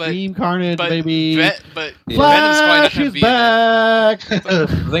know, Extreme Carnage, but baby. but Flash is be there. back. The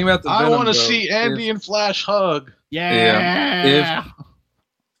thing about the I Venom, want to though, see Andy and Flash hug. Yeah.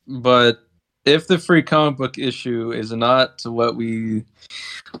 But if the free comic book issue is not to what we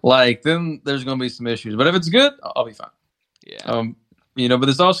like, then there's going to be some issues. But if it's good, I'll be fine. Yeah. But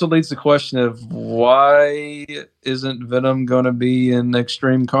this also leads to the question of why isn't Venom going to be in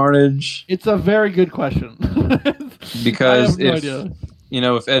Extreme Carnage? It's a very good question. Because I have no idea.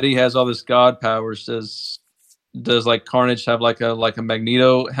 if Eddie has all this god powers, does Carnage have like a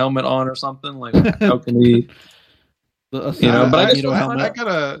Magneto helmet on or something? Like how can he? But I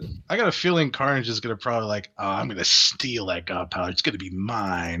got a feeling Carnage is gonna probably I'm gonna steal that god power. It's gonna be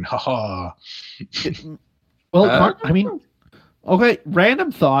mine. Ha ha. Well, okay,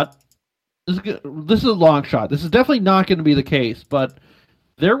 random thought. This is a long shot. This is definitely not going to be the case, but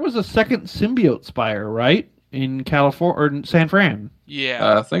there was a second symbiote spire, right? In California or in San Fran.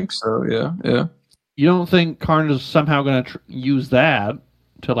 Yeah. I think so. Yeah. You don't think Carnage is somehow going to use that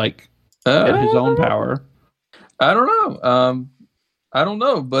to get his own power? I don't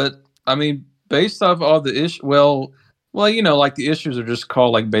know. But I mean, based off all the issues, well, the issues are just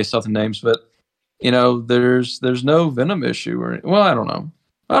called based off the names, but there's no Venom issue or I don't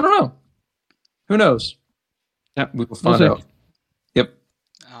know. Who knows? Yeah, we will find out. Yep.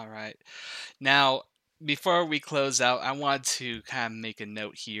 All right. Now, before we close out, I want to kind of make a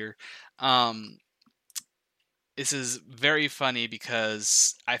note here. This is very funny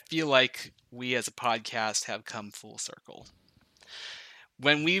because I feel like we as a podcast have come full circle.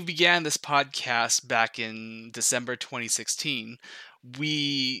 When we began this podcast back in December 2016,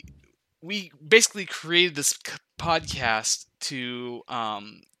 we basically created this podcast to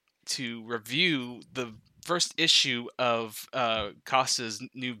review the first issue of Costa's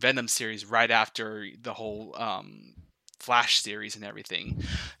new Venom series right after the whole Flash series and everything.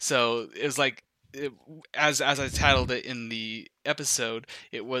 So it was as I titled it in the episode,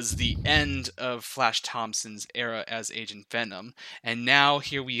 it was the end of Flash Thompson's era as Agent Venom, and now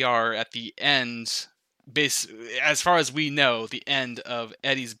here we are at the end. As far as we know, the end of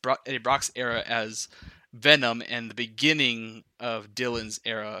Eddie Brock's era as Venom and the beginning of Dylan's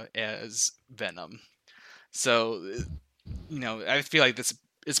era as Venom. So, I feel like this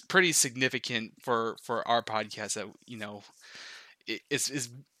is pretty significant for our podcast that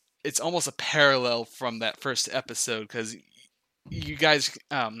it's almost a parallel from that first episode, because you guys,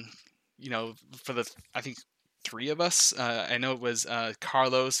 for the I think 3 of us, I know it was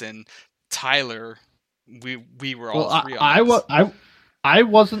Carlos and Tyler. We were all 3 on this. I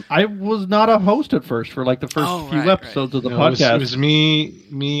was not a host at first for like the first few episodes of the podcast. It was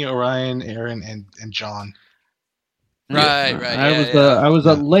me, Orion, Aaron, and John. Right. I was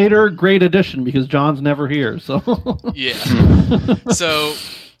a later great addition because John's never here. So yeah.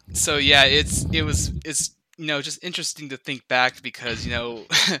 So yeah, it's just interesting to think back, because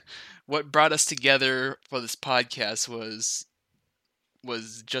what brought us together for this podcast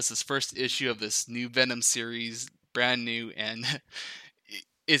was just this first issue of this new Venom series, brand new, and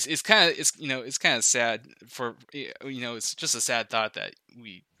it's kind of sad for it's just a sad thought that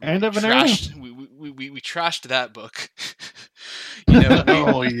we trashed that book.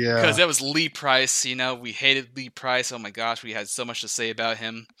 Oh yeah, because that was Lee Price. We hated Lee Price. Oh my gosh, we had so much to say about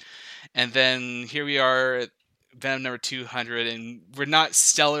him, and then here we are at Venom number 200, and we're not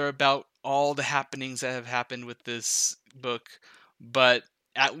stellar about all the happenings that have happened with this book, but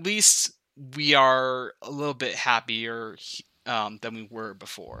at least we are a little bit happier than we were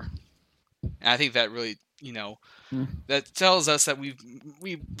before. And I think that really, that tells us that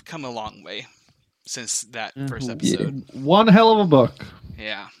we've come a long way since that first episode. One hell of a book.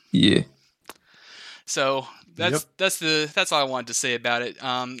 Yeah. Yeah. So that's all I wanted to say about it.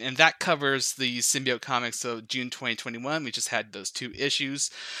 And that covers the Symbiote Comics of June 2021. We just had those 2 issues.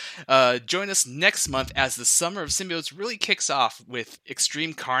 Join us next month as the summer of Symbiotes really kicks off with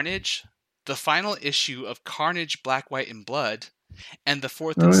Extreme Carnage, the final issue of Carnage Black, White, and Blood, and the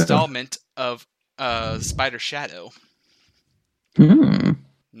 4th installment of Spider Shadow.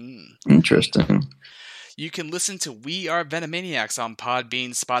 Interesting. You can listen to We Are Venomaniacs on Podbean,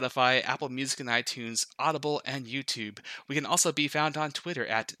 Spotify, Apple Music and iTunes, Audible, and YouTube. We can also be found on Twitter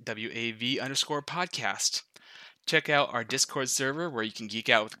at WAV_podcast. Check out our Discord server where you can geek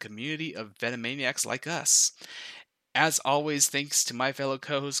out with a community of Venomaniacs like us. As always, thanks to my fellow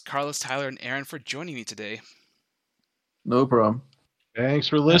co-hosts Carlos, Tyler, and Aaron for joining me today. No problem. Thanks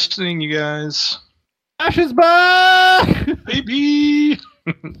for listening, you guys. Ash is back, baby.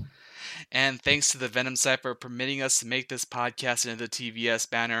 And thanks to the Venom site for permitting us to make this podcast into the TVS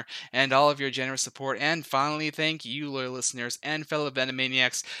banner, and all of your generous support. And finally, thank you, loyal listeners and fellow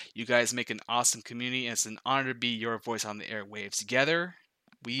Venomaniacs. You guys make an awesome community, and it's an honor to be your voice on the airwaves. Together,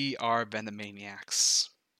 we are Venomaniacs.